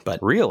agree, but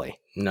really?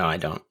 No, I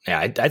don't.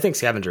 Yeah, I think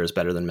Scavenger is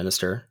better than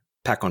Minister.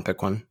 Pack 1,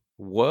 pick 1.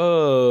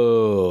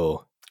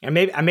 Whoa. And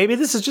maybe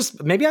this is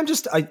just,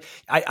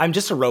 I'm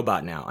just a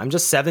robot now. I'm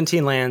just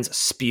 17 lands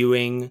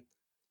spewing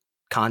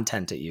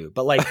content at you.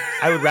 But like,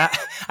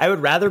 I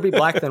would rather be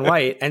black than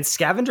white. And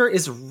Scavenger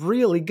is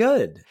really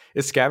good.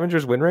 Is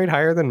Scavenger's win rate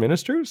higher than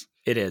Minister's?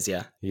 It is,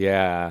 yeah.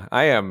 Yeah,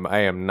 I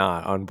am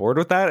not on board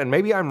with that. And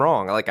maybe I'm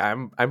wrong. Like,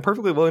 I'm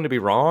perfectly willing to be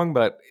wrong.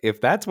 But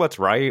if that's what's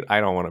right, I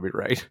don't want to be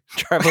right.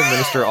 Traveling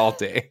Minister all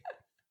day.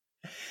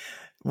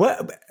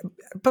 What?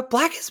 But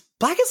black is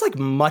like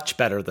much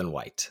better than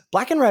white.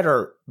 Black and red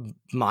are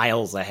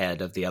miles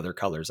ahead of the other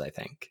colors, I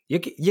think. You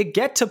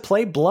get to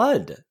play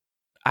blood.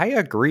 I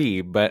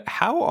agree, but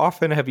how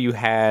often have you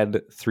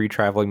had 3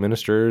 Traveling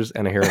Ministers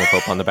and a Heron of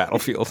Hope on the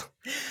battlefield?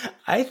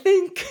 I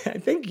think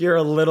you're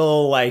a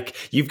little like,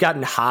 you've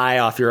gotten high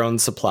off your own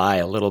supply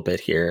a little bit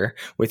here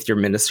with your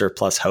Minister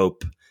plus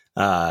Hope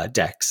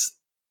decks.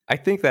 I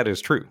think that is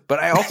true, but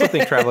I also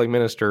think Traveling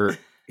Minister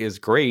is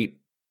great.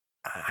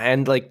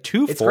 And like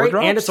 2 it's 4 great,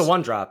 drops. And it's a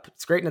 1-drop.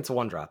 It's great and it's a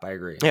 1-drop. I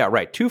agree. Yeah,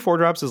 right. 2 4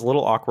 drops is a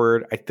little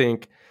awkward. I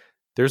think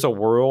there's a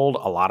world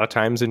a lot of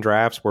times in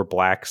drafts where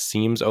black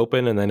seems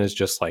open and then is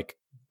just like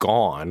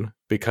gone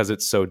because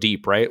it's so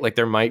deep, right? Like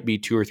there might be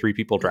 2 or 3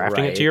 people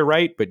drafting it to your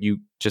right, but you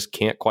just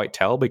can't quite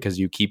tell because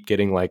you keep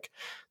getting like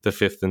the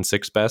 5th and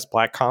 6th best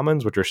black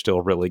commons, which are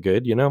still really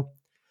good, you know?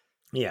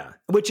 Yeah.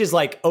 Which is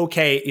like,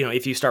 okay, you know,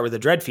 if you start with a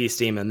Dread Feast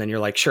team and then you're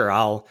like, sure,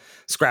 I'll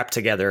scrap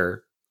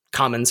together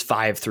commons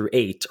 5 through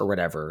 8 or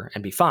whatever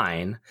and be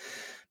fine.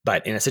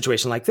 But in a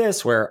situation like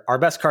this, where our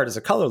best card is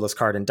a colorless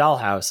card in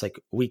Dollhouse, like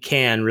we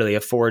can really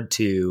afford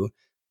to,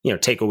 you know,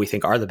 take what we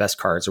think are the best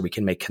cards, or we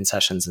can make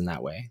concessions in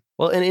that way.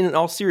 Well, and in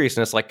all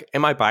seriousness, like,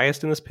 am I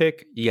biased in this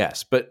pick?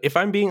 Yes. But if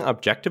I'm being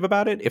objective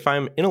about it, if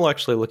I'm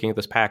intellectually looking at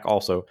this pack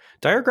also,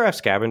 Diregraph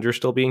Scavenger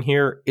still being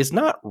here is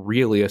not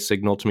really a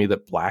signal to me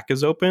that black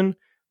is open.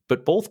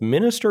 But both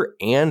Minister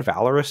and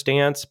Valorous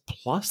Stance,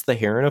 plus the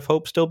Heron of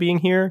Hope still being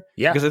here.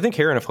 Yeah. Because I think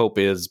Heron of Hope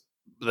is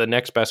the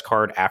next best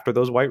card after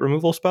those white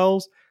removal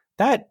spells.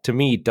 That, to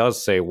me,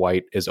 does say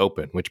white is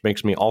open, which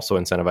makes me also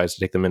incentivized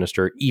to take the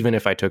Minister, even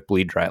if I took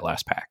Bleed Dry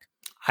last pack.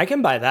 I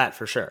can buy that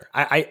for sure.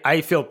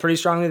 I feel pretty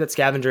strongly that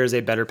Scavenger is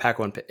a better pack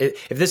 1 pick.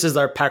 If this is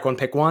our pack 1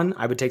 pick 1,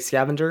 I would take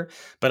Scavenger.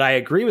 But I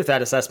agree with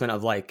that assessment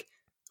of like,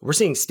 we're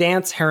seeing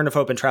Stance, Heron of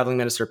Hope, and Traveling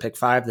Minister pick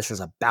 5. This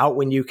is about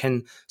when you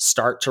can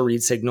start to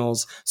read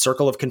signals.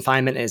 Circle of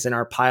Confinement is in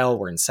our pile.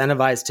 We're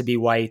incentivized to be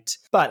white.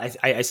 But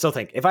I still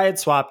think if I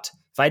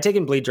had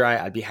taken Bleed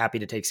Dry, I'd be happy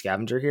to take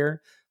Scavenger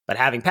here. But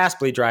having passed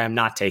Bleed Dry, I'm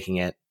not taking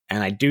it.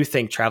 And I do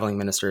think Traveling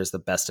Minister is the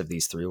best of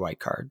these 3 white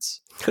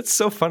cards. That's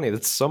so funny.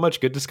 That's so much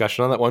good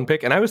discussion on that one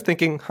pick. And I was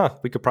thinking,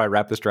 we could probably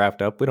wrap this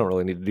draft up. We don't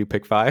really need to do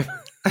pick 5.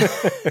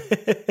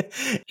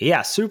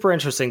 Yeah, super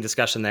interesting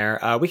discussion there.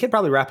 We could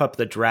probably wrap up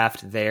the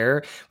draft there.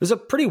 It was a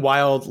pretty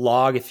wild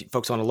log. If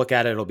folks want to look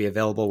at it, it'll be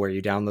available where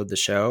you download the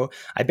show.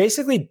 I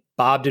basically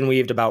bobbed and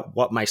weaved about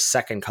what my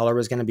second color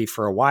was going to be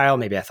for a while.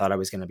 Maybe I thought I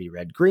was going to be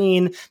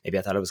red-green. Maybe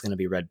I thought it was going to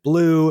be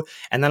red-blue.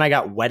 And then I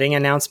got Wedding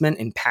Announcement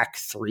in pack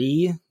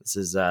 3. This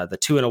is the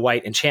 2 and a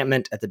white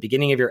enchantment at the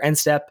beginning of your end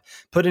step.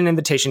 Put an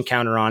invitation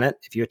counter on it.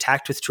 If you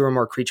attacked with 2 or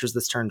more creatures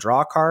this turn,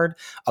 draw a card.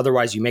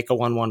 Otherwise, you make a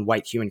 1/1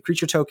 white human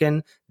creature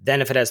token.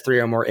 Then if it has 3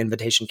 or more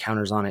invitation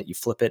counters on it, you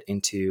flip it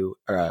into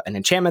an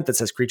enchantment that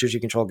says creatures you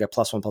control get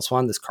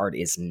 +1/+1. This card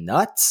is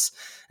nuts.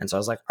 And so I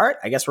was like, all right,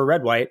 I guess we're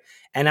red-white.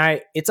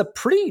 And it's a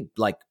pretty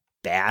like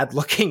bad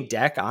looking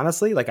deck,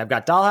 honestly. Like I've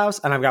got Dollhouse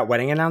and I've got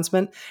Wedding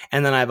Announcement.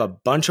 And then I have a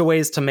bunch of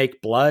ways to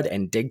make blood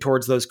and dig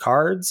towards those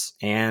cards.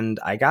 And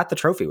I got the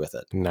trophy with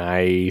it.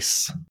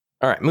 Nice.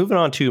 All right, moving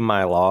on to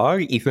my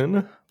log.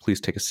 Ethan,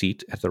 please take a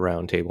seat at the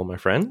round table, my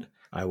friend.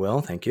 I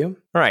will, thank you.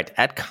 All right,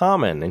 at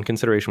common, in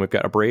consideration, we've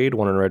got Abrade,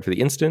 1 and a red for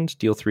the instant,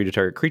 deal 3 to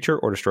target creature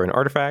or destroy an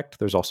artifact.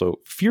 There's also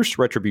Fierce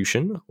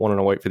Retribution, 1 and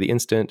a white for the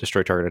instant,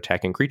 destroy target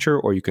attacking creature,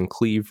 or you can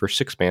cleave for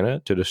 6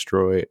 mana to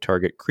destroy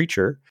target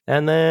creature.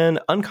 And then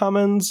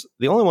uncommons,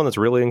 the only one that's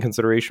really in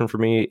consideration for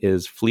me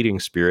is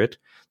Fleeting Spirit.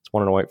 It's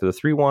 1 and a white for the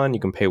 3/1.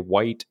 You can pay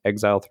white,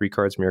 exile 3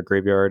 cards from your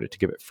graveyard to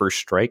give it first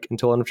strike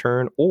until end of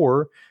turn,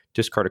 or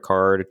discard a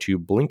card to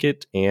blink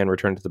it and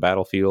return to the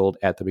battlefield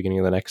at the beginning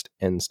of the next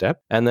end step.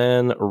 And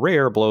then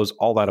rare blows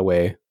all that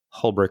away.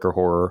 Hullbreaker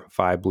Horror,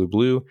 5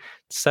 blue,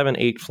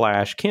 7/8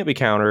 flash, can't be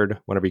countered.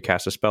 Whenever you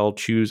cast a spell,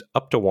 choose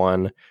up to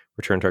 1,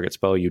 return target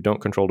spell you don't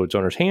control to its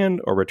owner's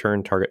hand, or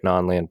return target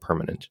non-land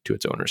permanent to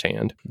its owner's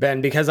hand. Ben,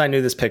 because I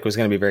knew this pick was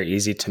going to be very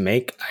easy to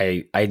make,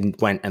 I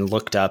went and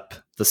looked up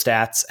the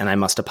stats, and I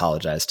must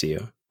apologize to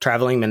you.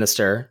 Traveling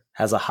Minister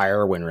has a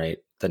higher win rate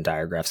than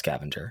Diregraph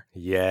Scavenger.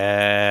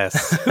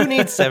 Yes. Who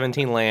needs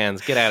 17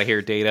 lands? Get out of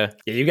here, Data.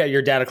 Yeah, you got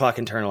your data clock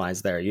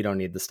internalized there. You don't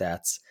need the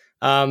stats.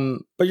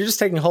 But you're just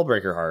taking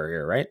Hullbreaker Horror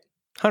here, right?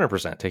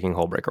 100% taking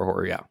Hullbreaker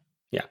Horror, yeah.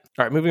 Yeah.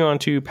 All right, moving on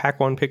to pack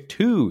 1, pick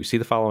 2. See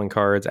the following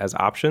cards as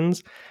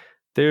options.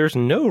 There's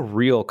no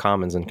real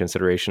commons in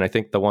consideration. I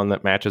think the one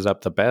that matches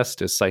up the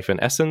best is Siphon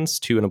Essence,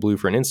 2 and a blue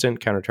for an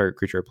instant, counter target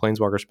creature or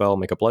planeswalker spell,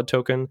 make a blood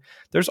token.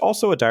 There's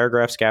also a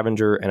Diregraph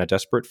Scavenger and a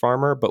Desperate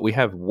Farmer, but we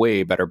have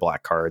way better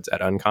black cards at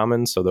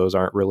uncommons, so those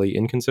aren't really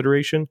in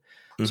consideration.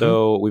 Mm-hmm.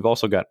 So we've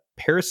also got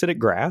Parasitic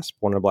Grasp,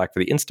 1 and a black for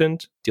the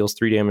instant, deals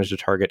 3 damage to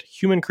target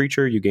human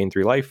creature, you gain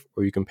 3 life,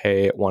 or you can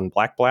pay 1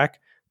 black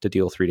to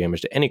deal 3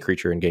 damage to any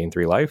creature and gain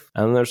 3 life.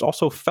 And then there's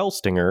also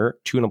Fellstinger,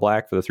 2 and a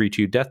black for the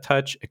 3/2 Death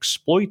Touch,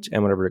 exploit,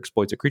 and whenever it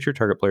exploits a creature,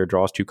 target player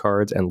draws 2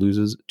 cards and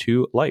loses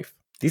 2 life.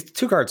 These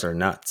 2 cards are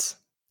nuts.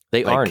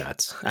 They are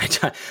nuts.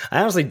 I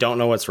honestly don't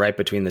know what's right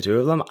between the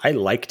 2 of them. I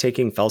like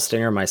taking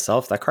Fellstinger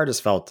myself. That card has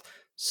felt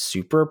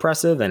super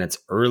oppressive, and it's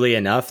early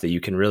enough that you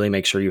can really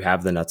make sure you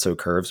have the Nutso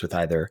Curves with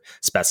either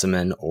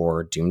Specimen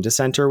or Doom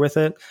Dissenter with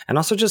it. And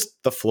also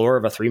just the floor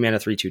of a 3-mana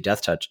 3/2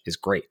 Death Touch is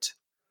great.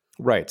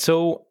 Right.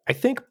 So I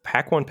think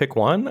pack 1, pick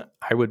 1,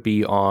 I would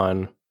be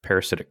on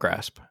Parasitic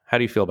Grasp. How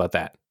do you feel about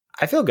that?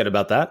 I feel good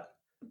about that.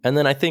 And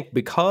then I think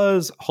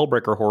because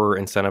Hullbreaker Horror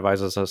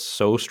incentivizes us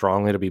so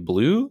strongly to be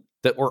blue,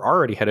 that we're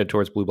already headed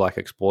towards blue-black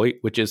exploit,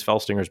 which is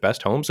Fellstinger's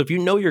best home. So if you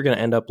know you're going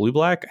to end up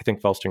blue-black, I think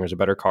Fellstinger's a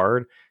better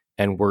card,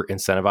 and we're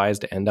incentivized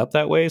to end up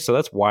that way. So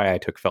that's why I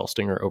took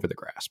Fellstinger over the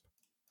Grasp.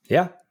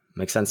 Yeah,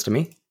 makes sense to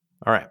me.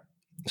 All right.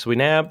 So we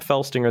nabbed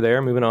Fellstinger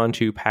there. Moving on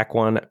to pack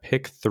 1,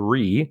 pick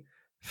 3.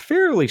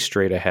 Fairly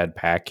straight ahead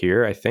pack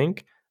here, I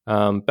think.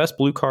 Best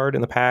blue card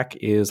in the pack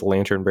is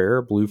Lantern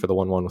Bearer, blue for the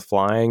 1/1 with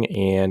flying,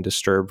 and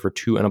Disturb for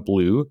 2 and a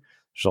blue.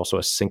 There's also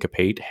a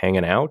Syncopate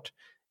hanging out.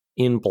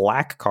 In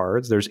black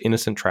cards, there's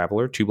Innocent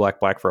Traveler, 2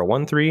 black for a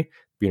 1/3.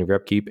 Beginning of your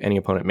upkeep, any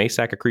opponent may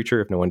sack a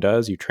creature. If no one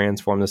does, you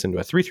transform this into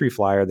a 3/3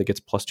 flyer that gets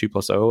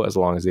 +2/+0 as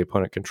long as the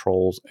opponent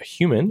controls a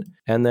human.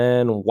 And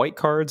then white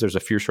cards, there's a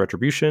Fierce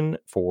Retribution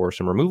for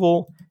some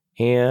removal,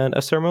 and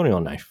a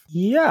Ceremonial Knife.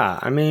 Yeah,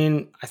 I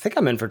mean, I think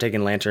I'm in for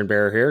taking Lantern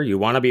Bearer here. You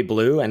want to be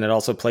blue, and it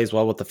also plays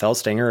well with the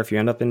Fellstinger if you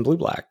end up in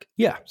blue-black.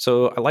 Yeah,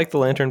 so I like the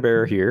Lantern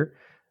Bearer here.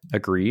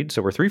 Agreed.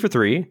 So we're 3 for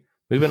 3.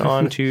 Moving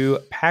on to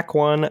pack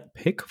 1,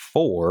 pick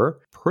 4.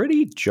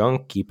 Pretty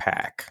junky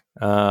pack.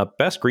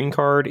 Best green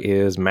card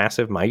is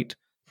Massive Might.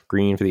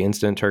 Green for the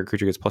instant, target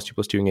creature gets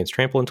 +2/+2 against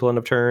trample until end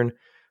of turn.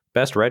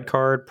 Best red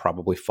card,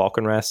 probably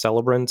Falkenrath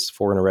Celebrants,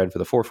 4 and a red for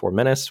the 4/4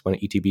 Menace. When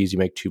it ETBs, you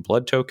make 2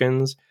 blood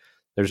tokens.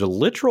 There's a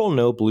literal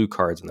no blue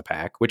cards in the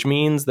pack, which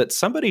means that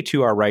somebody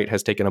to our right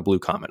has taken a blue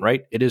common,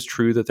 right? It is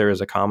true that there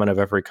is a common of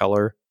every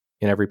color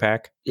in every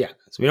pack. Yeah.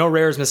 So we know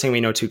rare is missing.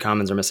 We know 2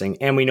 commons are missing.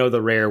 And we know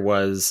the rare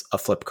was a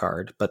flip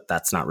card, but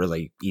that's not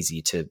really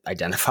easy to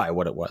identify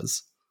what it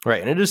was.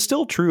 Right. And it is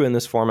still true in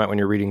this format when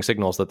you're reading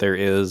signals that there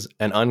is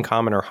an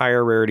uncommon or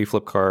higher rarity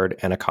flip card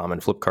and a common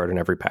flip card in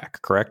every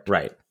pack, correct?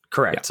 Right.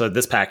 Correct. Yeah. So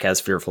this pack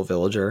has Fearful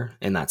Villager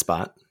in that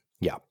spot.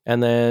 Yeah.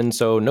 And then,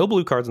 so no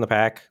blue cards in the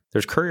pack.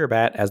 There's Courier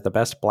Bat as the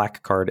best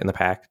black card in the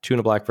pack. 2 and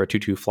a black for a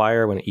 2/2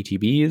 flyer when it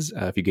ETBs.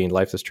 If you gain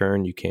life this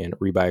turn, you can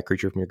rebuy a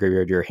creature from your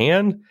graveyard to your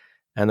hand.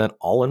 And then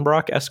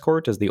Allenbrock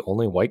Escort is the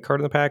only white card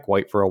in the pack.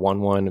 White for a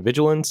 1/1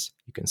 Vigilance.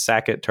 You can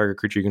sack it. Target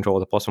creature you control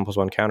with a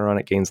 +1/+1 counter on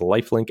it gains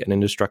lifelink and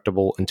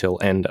indestructible until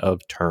end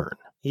of turn.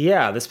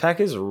 Yeah, this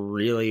pack is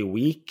really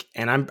weak,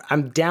 and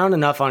I'm down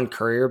enough on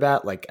Courier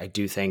Bat. Like, I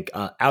do think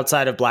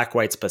outside of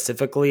black-white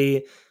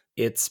specifically,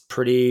 it's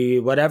pretty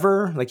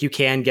whatever. Like, you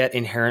can get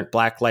inherent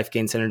black life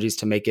gain synergies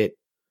to make it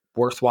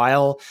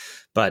worthwhile,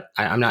 but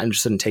I'm not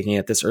interested in taking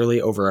it this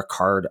early over a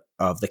card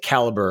of the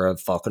caliber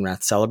of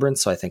Falkenrath Celebrant,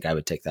 so I think I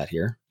would take that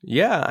here.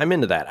 Yeah, I'm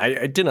into that.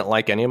 I didn't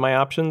like any of my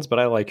options, but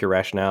I like your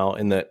rationale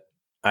in that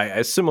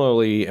I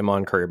similarly am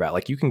on Courier Bat.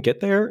 Like, you can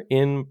get there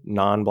in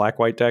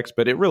non-black-white decks,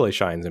 but it really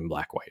shines in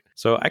black-white.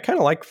 So I kind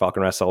of like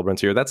Falkenrath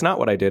Celebrants here. That's not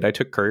what I did. I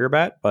took Courier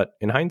Bat, but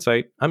in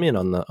hindsight, I'm in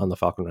on the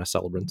Falkenrath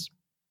Celebrants.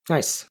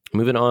 Nice.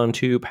 Moving on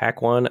to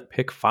pack 1,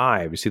 pick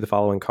 5. You see the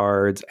following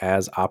cards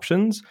as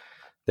options.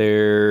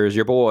 There's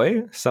your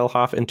boy,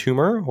 Selhoff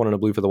Entomber, 1 and a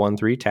blue for the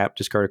 1/3. Tap,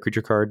 discard a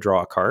creature card,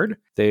 draw a card.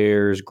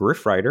 There's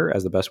Griff Rider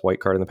as the best white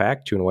card in the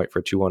pack, 2 and a white for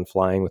a 2/1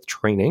 flying with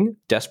training.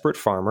 Desperate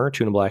Farmer,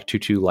 2 and a black,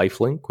 2/2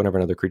 lifelink. Whenever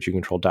another creature you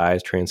control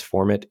dies,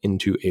 transform it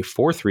into a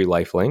 4/3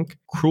 lifelink.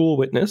 Cruel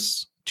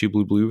Witness, 2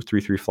 blue,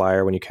 3/3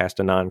 flyer. When you cast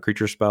a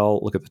non-creature spell,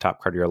 look at the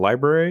top card of your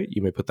library.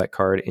 You may put that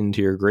card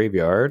into your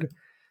graveyard.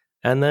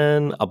 And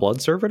then a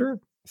Blood Servitor,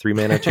 3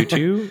 mana,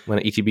 2/2. When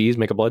ETBs,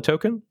 make a blood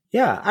token.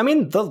 Yeah, I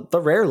mean, the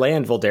rare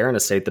land Voldaren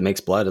Estate that makes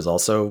blood is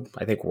also,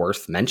 I think,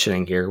 worth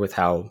mentioning here with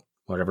how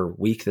whatever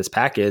weak this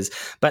pack is.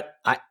 But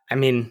I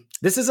mean,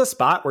 this is a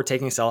spot where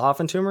taking Selhoff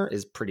Entomber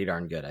is pretty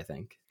darn good, I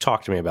think.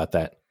 Talk to me about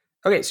that.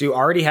 Okay, so you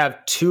already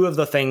have 2 of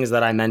the things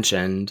that I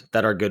mentioned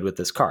that are good with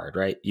this card,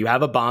 right? You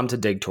have a Bomb to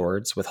dig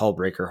towards with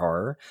Hullbreaker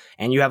Horror,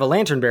 and you have a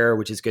Lantern Bearer,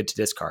 which is good to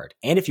discard.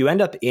 And if you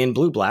end up in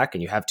blue-black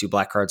and you have 2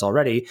 black cards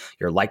already,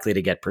 you're likely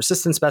to get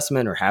Persistent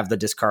Specimen or have the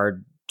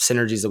discard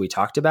synergies that we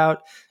talked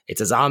about. It's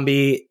a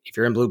zombie. If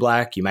you're in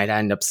blue-black, you might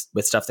end up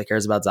with stuff that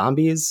cares about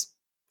zombies.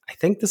 I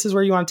think this is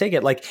where you want to take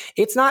it. Like,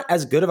 it's not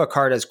as good of a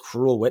card as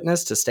Cruel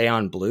Witness to stay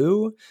on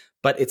blue,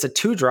 but it's a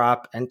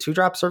 2-drop, and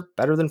 2-drops are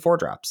better than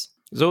 4-drops.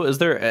 So is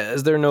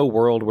there no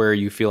world where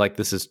you feel like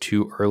this is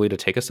too early to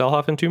take a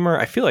Selhoff Entomber?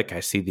 I feel like I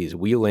see these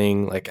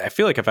wheeling. Like, I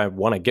feel like if I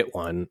want to get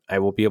one, I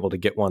will be able to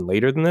get one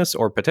later than this,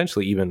 or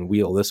potentially even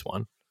wheel this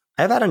one.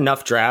 I've had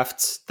enough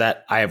drafts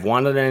that I have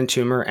wanted an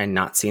Entomber and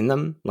not seen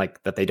them,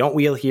 like that they don't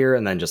wheel here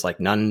and then just like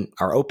none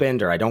are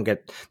opened or I don't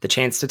get the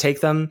chance to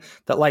take them,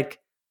 that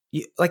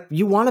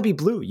you want to be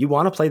blue. You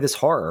want to play this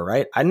horror,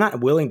 right? I'm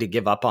not willing to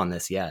give up on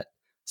this yet.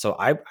 So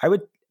I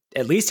would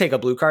at least take a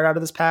blue card out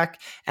of this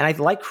pack. And I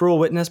like Cruel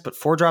Witness, but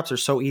 4-drops are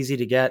so easy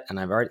to get. And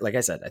I've already, like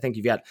I said, I think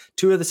you've got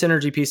 2 of the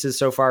synergy pieces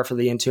so far for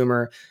the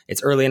Entomber.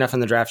 It's early enough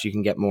in the draft you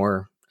can get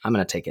more. I'm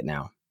going to take it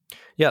now.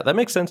 Yeah, that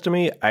makes sense to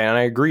me. And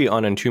I agree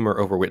on Entomber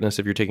over Witness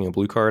if you're taking a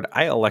blue card.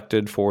 I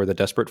elected for the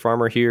Desperate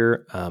Farmer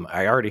here.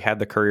 I already had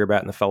the Courier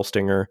Bat and the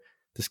Fellstinger.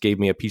 This gave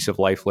me a piece of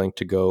lifelink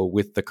to go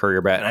with the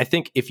Courier Bat. And I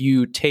think if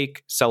you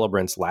take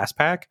Celebrant's last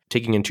pack,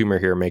 taking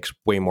Entomber here makes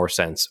way more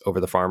sense over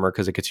the Farmer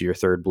because it gets you your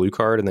 3rd blue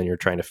card and then you're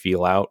trying to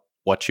feel out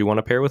what you want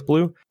to pair with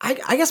blue. I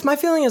guess my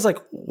feeling is like,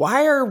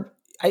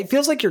 it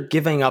feels like you're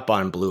giving up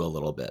on blue a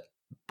little bit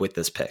with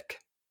this pick.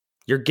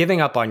 You're giving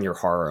up on your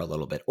horror a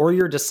little bit, or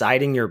you're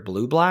deciding you're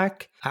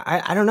blue-black.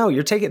 I don't know.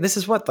 You're taking, this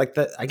is what, like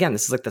this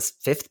is like the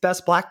 5th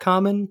best black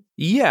common.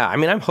 Yeah, I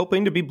mean, I'm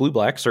hoping to be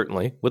blue-black,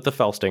 certainly, with the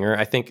Fellstinger.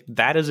 I think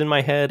that is in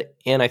my head,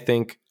 and I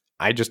think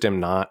I just am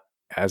not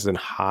as in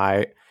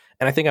high,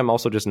 and I think I'm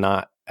also just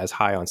not as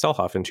high on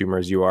Selhoff Entomber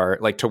as you are,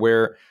 like to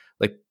where,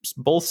 like,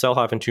 both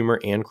Selhoff Entomber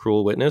and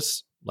Cruel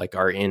Witness, like,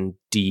 are in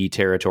D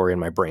territory in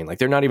my brain. Like,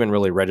 they're not even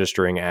really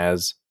registering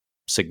as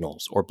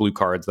signals or blue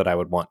cards that I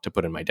would want to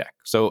put in my deck.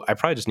 So I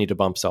probably just need to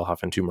bump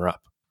Selhoff Entomber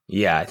up.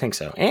 Yeah, I think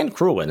so. And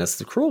Cruel Witness.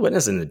 The Cruel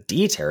Witness in the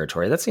D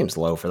territory, that seems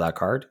low for that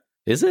card.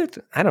 Is it?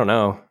 I don't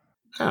know.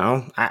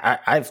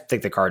 I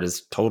think the card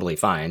is totally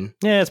fine.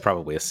 Yeah, it's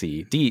probably a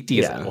C. D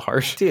is a little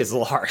harsh. D is a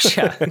little harsh,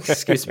 yeah.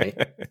 Excuse me.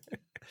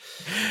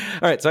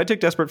 All right, so I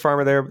took Desperate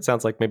Farmer there. It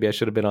sounds like maybe I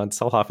should have been on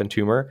Selhoff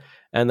Entomber.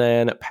 And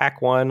then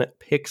pack 1,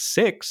 pick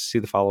 6, see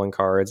the following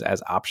cards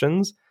as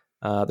options.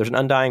 There's an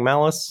Undying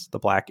Malice, the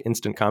black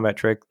instant combat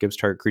trick, gives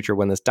target creature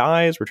when this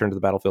dies, return to the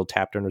battlefield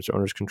tapped under its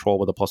owner's control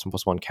with a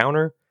 +1/+1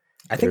 counter.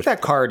 I think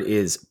that card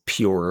is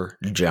pure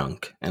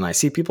junk, and I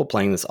see people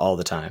playing this all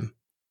the time.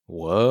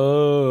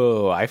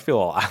 Whoa, I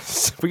feel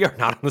we are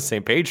not on the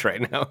same page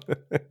right now.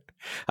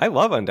 I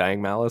love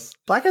Undying Malice.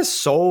 Black has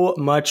so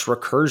much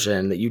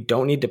recursion that you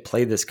don't need to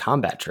play this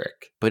combat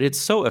trick. But it's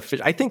so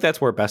efficient. I think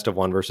that's where best of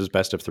 1 versus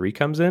best of 3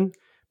 comes in,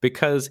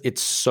 because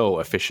it's so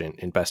efficient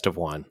in best of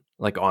 1,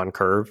 like on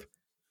curve.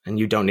 And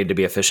you don't need to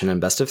be efficient in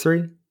best of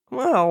 3?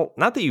 Well,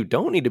 not that you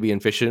don't need to be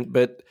efficient,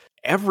 but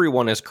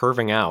everyone is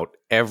curving out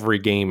every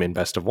game in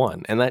best of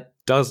 1. And that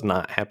does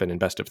not happen in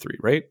best of 3,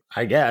 right?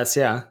 I guess,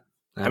 yeah.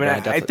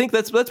 I think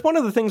that's one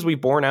of the things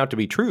we've borne out to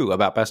be true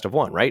about best of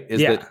 1, right?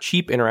 Is that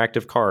cheap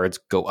interactive cards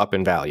go up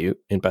in value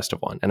in best of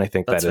 1. And I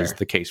think that's that is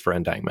the case for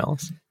Undying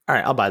Malice. All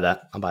right, I'll buy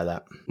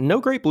that. No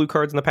great blue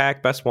cards in the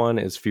pack. Best one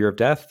is Fear of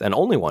Death, and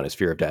only one is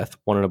Fear of Death.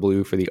 1 and a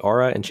blue for the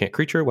Aura enchant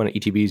creature. When it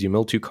ETBs, you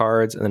mill 2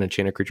 cards, and then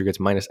enchanted creature gets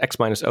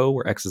 -X/-O,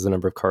 where X is the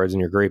number of cards in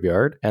your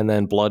graveyard. And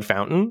then Blood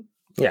Fountain.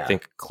 Yeah. I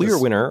think clear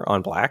winner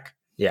on black.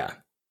 Yeah.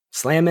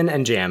 Slamming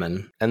and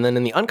jamming. And then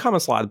in the uncommon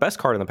slot, the best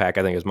card in the pack,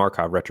 I think, is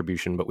Markov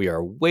Retribution, but we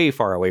are way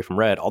far away from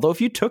red. Although if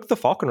you took the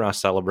Falkenrath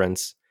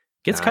Celebrants,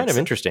 it gets kind of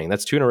interesting.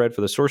 That's 2 and a red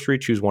for the sorcery.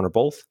 Choose 1 or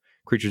both.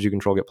 Creatures you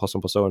control get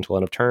 +1/+0 until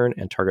end of turn,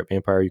 and target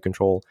vampire you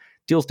control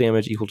deals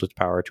damage equal to its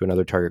power to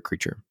another target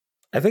creature.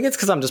 I think it's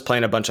because I'm just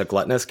playing a bunch of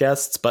gluttonous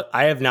guests, but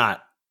I have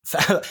not.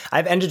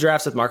 I've ended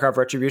drafts with Markov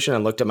Retribution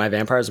and looked at my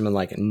vampires and been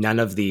like, none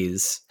of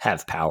these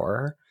have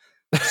power.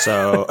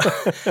 So,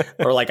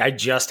 or like I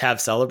just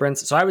have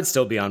Celebrants. So I would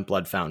still be on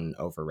Blood Fountain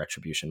over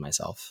Retribution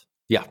myself.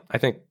 Yeah, I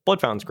think Blood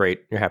Fountain's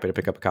great. You're happy to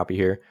pick up a copy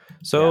here.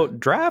 So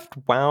draft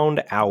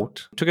wound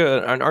out. Took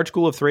an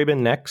Archghoul of Thraben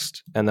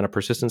next, and then a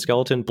Persistent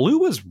Skeleton. Blue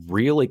was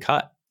really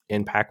cut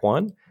in pack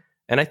 1.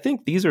 And I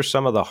think these are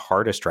some of the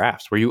hardest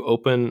drafts where you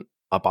open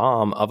a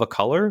bomb of a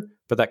color,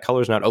 but that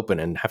color's not open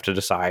and have to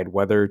decide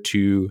whether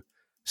to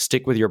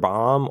stick with your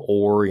bomb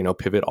or,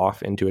 pivot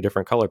off into a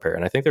different color pair.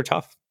 And I think they're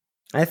tough.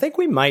 I think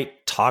we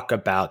might talk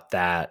about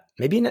that.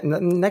 Maybe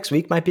next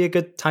week might be a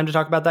good time to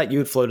talk about that. You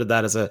had floated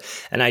that as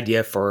an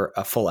idea for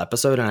a full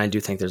episode, and I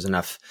do think there's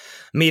enough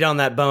meat on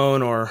that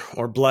bone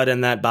or blood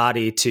in that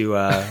body to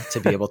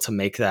be able to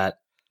make that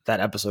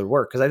episode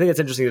work. Because I think it's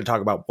interesting to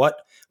talk about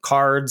what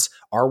cards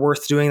are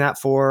worth doing that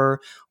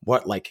for,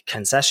 what like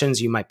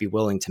concessions you might be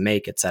willing to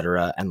make, et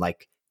cetera, and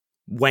like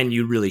when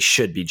you really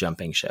should be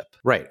jumping ship.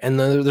 Right. And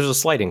then there's a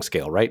sliding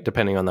scale, right?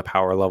 Depending on the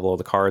power level of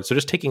the card. So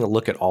just taking a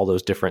look at all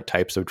those different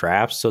types of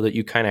drafts so that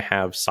you kind of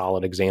have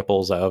solid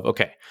examples of,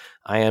 okay,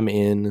 I am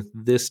in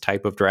this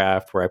type of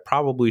draft where I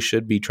probably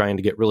should be trying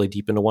to get really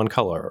deep into one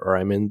color, or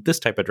I'm in this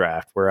type of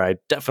draft where I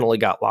definitely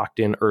got locked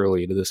in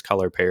early to this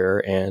color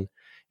pair and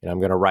I'm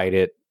going to ride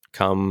it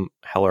come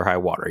hell or high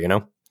water,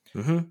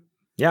 Mm-hmm.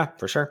 Yeah,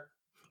 for sure.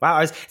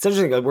 Wow. It's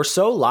interesting. We're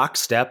so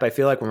lockstep. I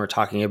feel like when we're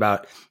talking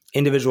about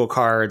individual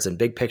cards and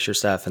big picture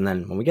stuff. And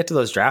then when we get to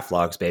those draft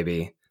logs,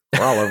 baby,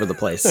 we're all over the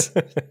place.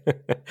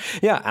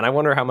 Yeah. And I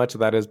wonder how much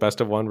of that is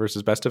best of one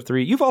versus best of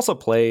three. You've also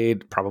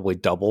played probably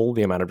double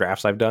the amount of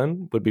drafts I've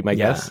done, would be my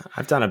guess.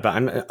 I've done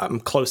about, I'm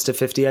close to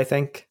 50, I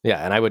think.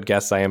 Yeah. And I would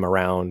guess I am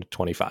around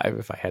 25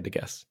 if I had to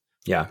guess.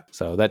 Yeah.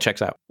 So that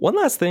checks out. One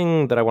last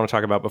thing that I want to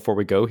talk about before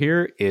we go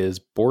here is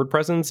board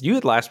presence. You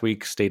had last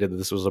week stated that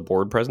this was a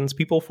board presence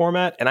people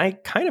format, and I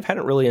kind of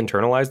hadn't really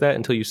internalized that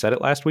until you said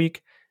it last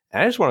week.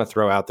 And I just want to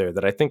throw out there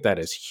that I think that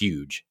is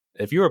huge.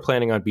 If you are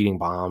planning on beating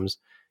bombs,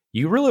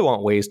 you really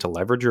want ways to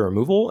leverage your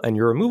removal, and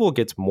your removal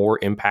gets more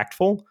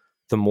impactful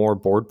the more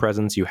board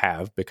presence you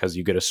have because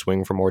you get a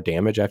swing for more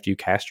damage after you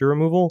cast your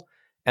removal.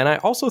 And I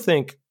also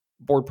think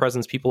board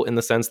presence people in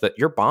the sense that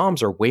your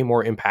bombs are way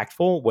more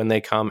impactful when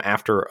they come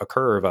after a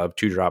curve of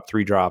 2-drop,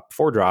 3-drop,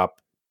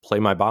 4-drop, play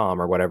my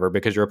bomb or whatever,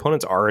 because your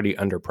opponent's already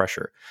under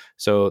pressure.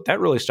 So that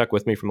really stuck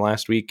with me from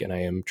last week, and I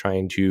am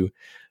trying to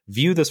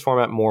view this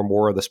format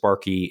more of the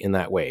Sparky in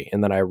that way,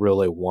 and that I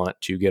really want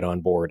to get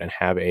on board and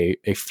have a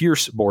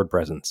fierce board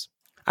presence.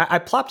 I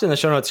plopped in the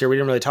show notes here. We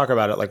didn't really talk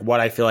about it, like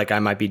what I feel like I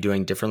might be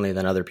doing differently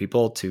than other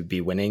people to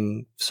be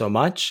winning so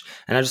much.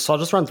 And I'll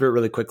just run through it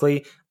really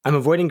quickly. I'm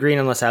avoiding green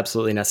unless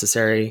absolutely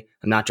necessary.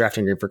 I'm not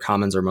drafting green for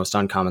commons or most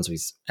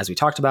uncommons, as we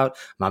talked about.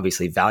 I'm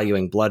obviously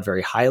valuing blood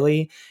very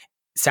highly.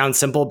 Sounds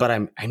simple, but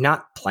I'm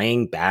not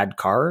playing bad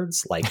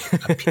cards like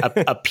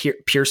a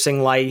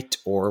piercing light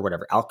or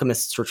whatever,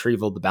 Alchemist's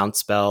Retrieval, the bounce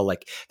spell.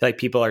 Like I feel like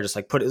people are just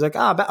like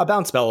a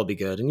bounce spell will be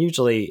good, and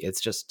usually it's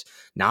just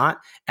not.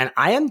 And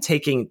I am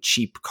taking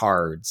cheap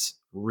cards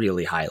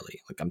really highly.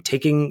 Like I'm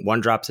taking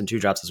 1-drops and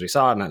 2-drops as we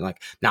saw. I'm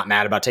not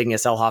mad about taking a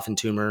Selhoff and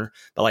Tumor,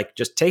 but like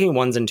just taking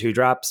 1s and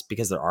 2-drops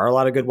because there are a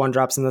lot of good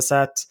 1-drops in the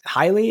set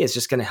highly is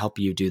just going to help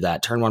you do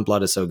that. Turn 1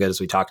 blood is so good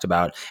as we talked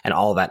about, and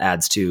all of that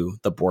adds to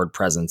the board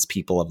presence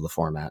people of the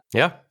format.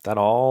 Yeah, that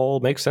all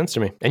makes sense to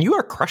me. And you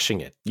are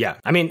crushing it. Yeah.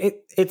 I mean,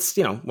 it's,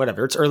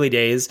 whatever. It's early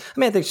days. I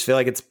mean, I just feel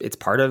like it's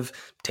part of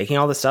taking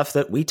all the stuff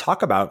that we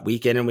talk about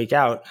week in and week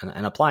out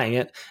and applying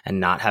it and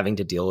not having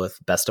to deal with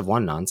best of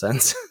one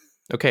nonsense.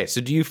 Okay,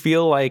 so do you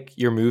feel like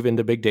your move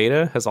into big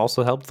data has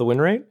also helped the win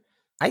rate?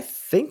 I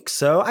think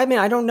so. I mean,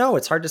 I don't know.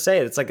 It's hard to say.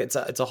 It's like it's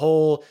a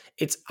whole.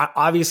 It's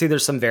obviously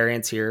there's some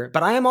variance here,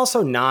 but I am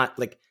also not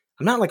like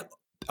I'm not like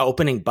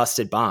opening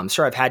busted bombs.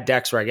 Sure, I've had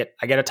decks where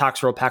I get a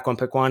Toxrill, pack one,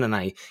 pick one, and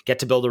I get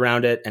to build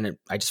around it, and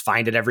I just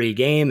find it every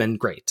game, and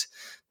great.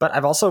 But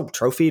I've also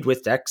trophied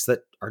with decks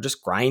that are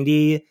just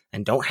grindy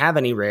and don't have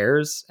any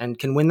rares and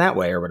can win that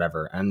way or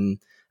whatever. And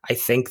I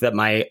think that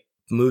my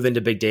move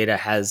into big data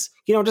has,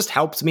 just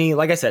helped me.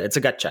 Like I said, it's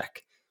a gut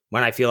check.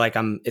 When I feel like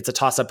it's a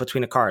toss up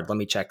between a card, let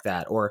me check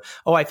that. Or,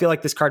 I feel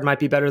like this card might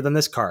be better than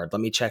this card.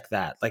 Let me check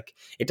that. Like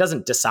it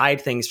doesn't decide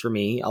things for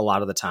me a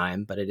lot of the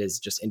time, but it is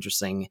just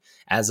interesting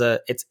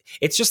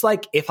it's just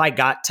like if I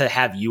got to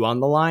have you on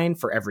the line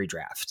for every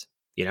draft,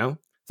 if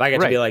I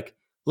got to be like,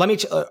 let me,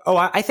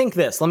 I think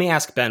this, let me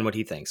ask Ben what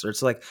he thinks. Or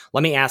it's like,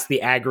 let me ask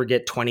the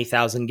aggregate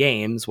 20,000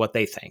 games what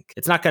they think.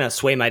 It's not going to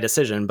sway my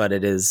decision, but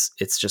it's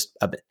just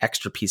an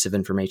extra piece of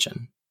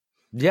information.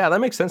 Yeah, that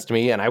makes sense to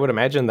me. And I would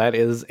imagine that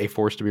is a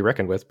force to be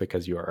reckoned with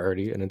because you are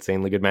already an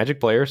insanely good Magic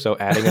player. So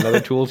adding another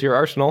tool to your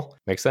arsenal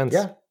makes sense.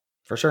 Yeah,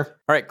 for sure.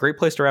 All right, great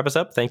place to wrap us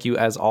up. Thank you,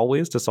 as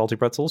always, to Salty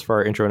Pretzels for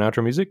our intro and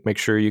outro music. Make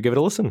sure you give it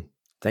a listen.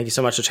 Thank you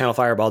so much to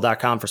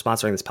ChannelFireball.com for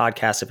sponsoring this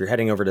podcast. If you're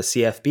heading over to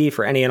CFB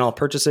for any and all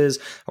purchases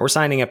or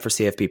signing up for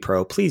CFB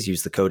Pro, please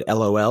use the code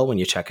LOL when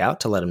you check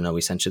out to let them know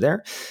we sent you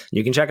there.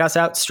 You can check us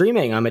out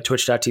streaming. I'm at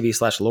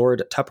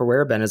twitch.tv/Lord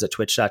Tupperware. Ben is at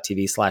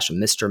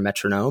twitch.tv/Mr.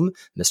 Metronome.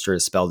 Mr.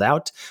 is spelled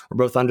out. We're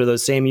both under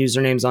those same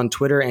usernames on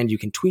Twitter, and you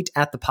can tweet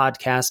at the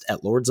podcast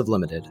at Lords of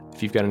Limited.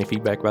 If you've got any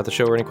feedback about the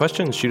show or any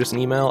questions, shoot us an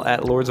email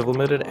at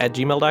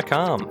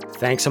lordsoflimited@gmail.com.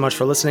 Thanks so much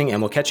for listening,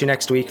 and we'll catch you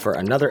next week for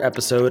another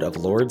episode of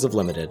Lords of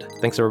Limited.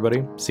 Thanks,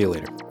 everybody. See you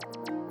later.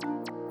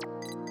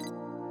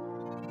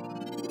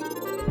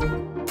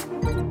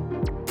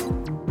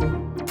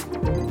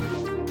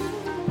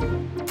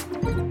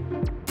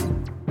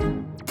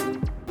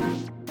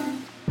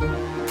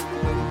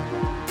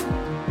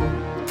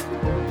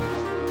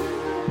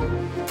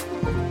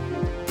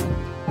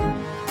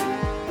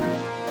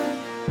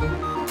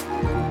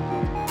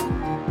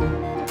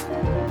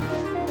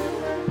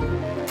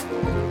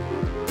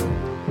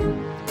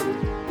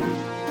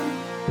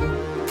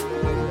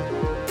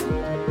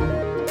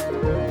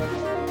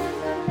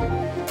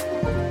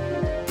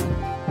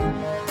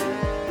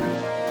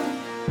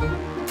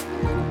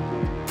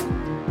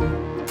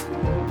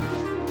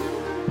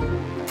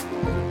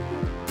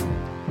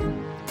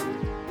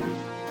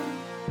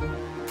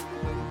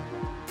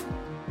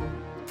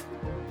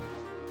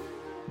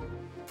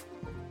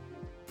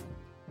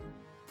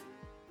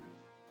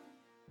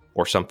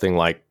 or something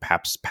like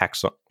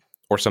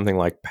or something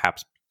like Pap.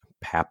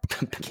 Pap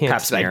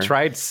smear. I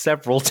tried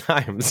several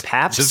times.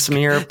 Pap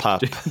smear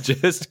pup.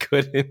 Just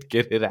couldn't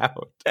get it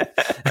out.